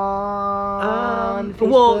on Facebook,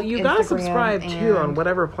 well, you gotta Instagram, subscribe too on and-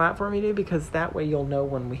 whatever platform you do, because that way you'll know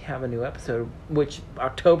when we have a new episode. Which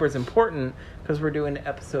October is important because we're doing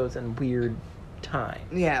episodes in weird time.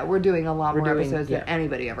 Yeah, we're doing a lot We're more doing- episodes yeah. than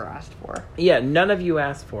anybody ever asked for. Yeah, none of you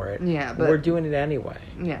asked for it. Yeah, but we're doing it anyway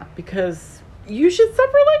yeah. because you should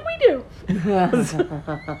suffer like we do.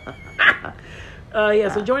 Yeah,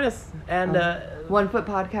 so join us and 1 Foot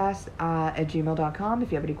Podcast at gmail.com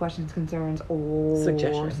if you have any questions, concerns, or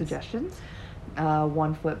suggestions.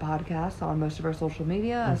 1 Foot Podcast on most of our social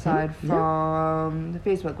media, aside from the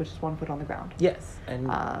Facebook, which is 1 Foot on the Ground. yes, and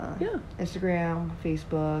yeah. Instagram,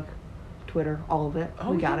 Facebook, Twitter, all of it.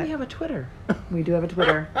 Oh, we got yeah, it. we have a Twitter. We do have a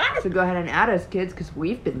Twitter. So go ahead and add us, kids, because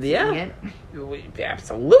we've been seeing Yeah. it.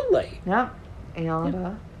 Absolutely. Yep. And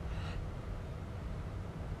Yep.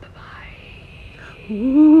 bye-bye.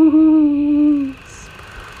 Ooh.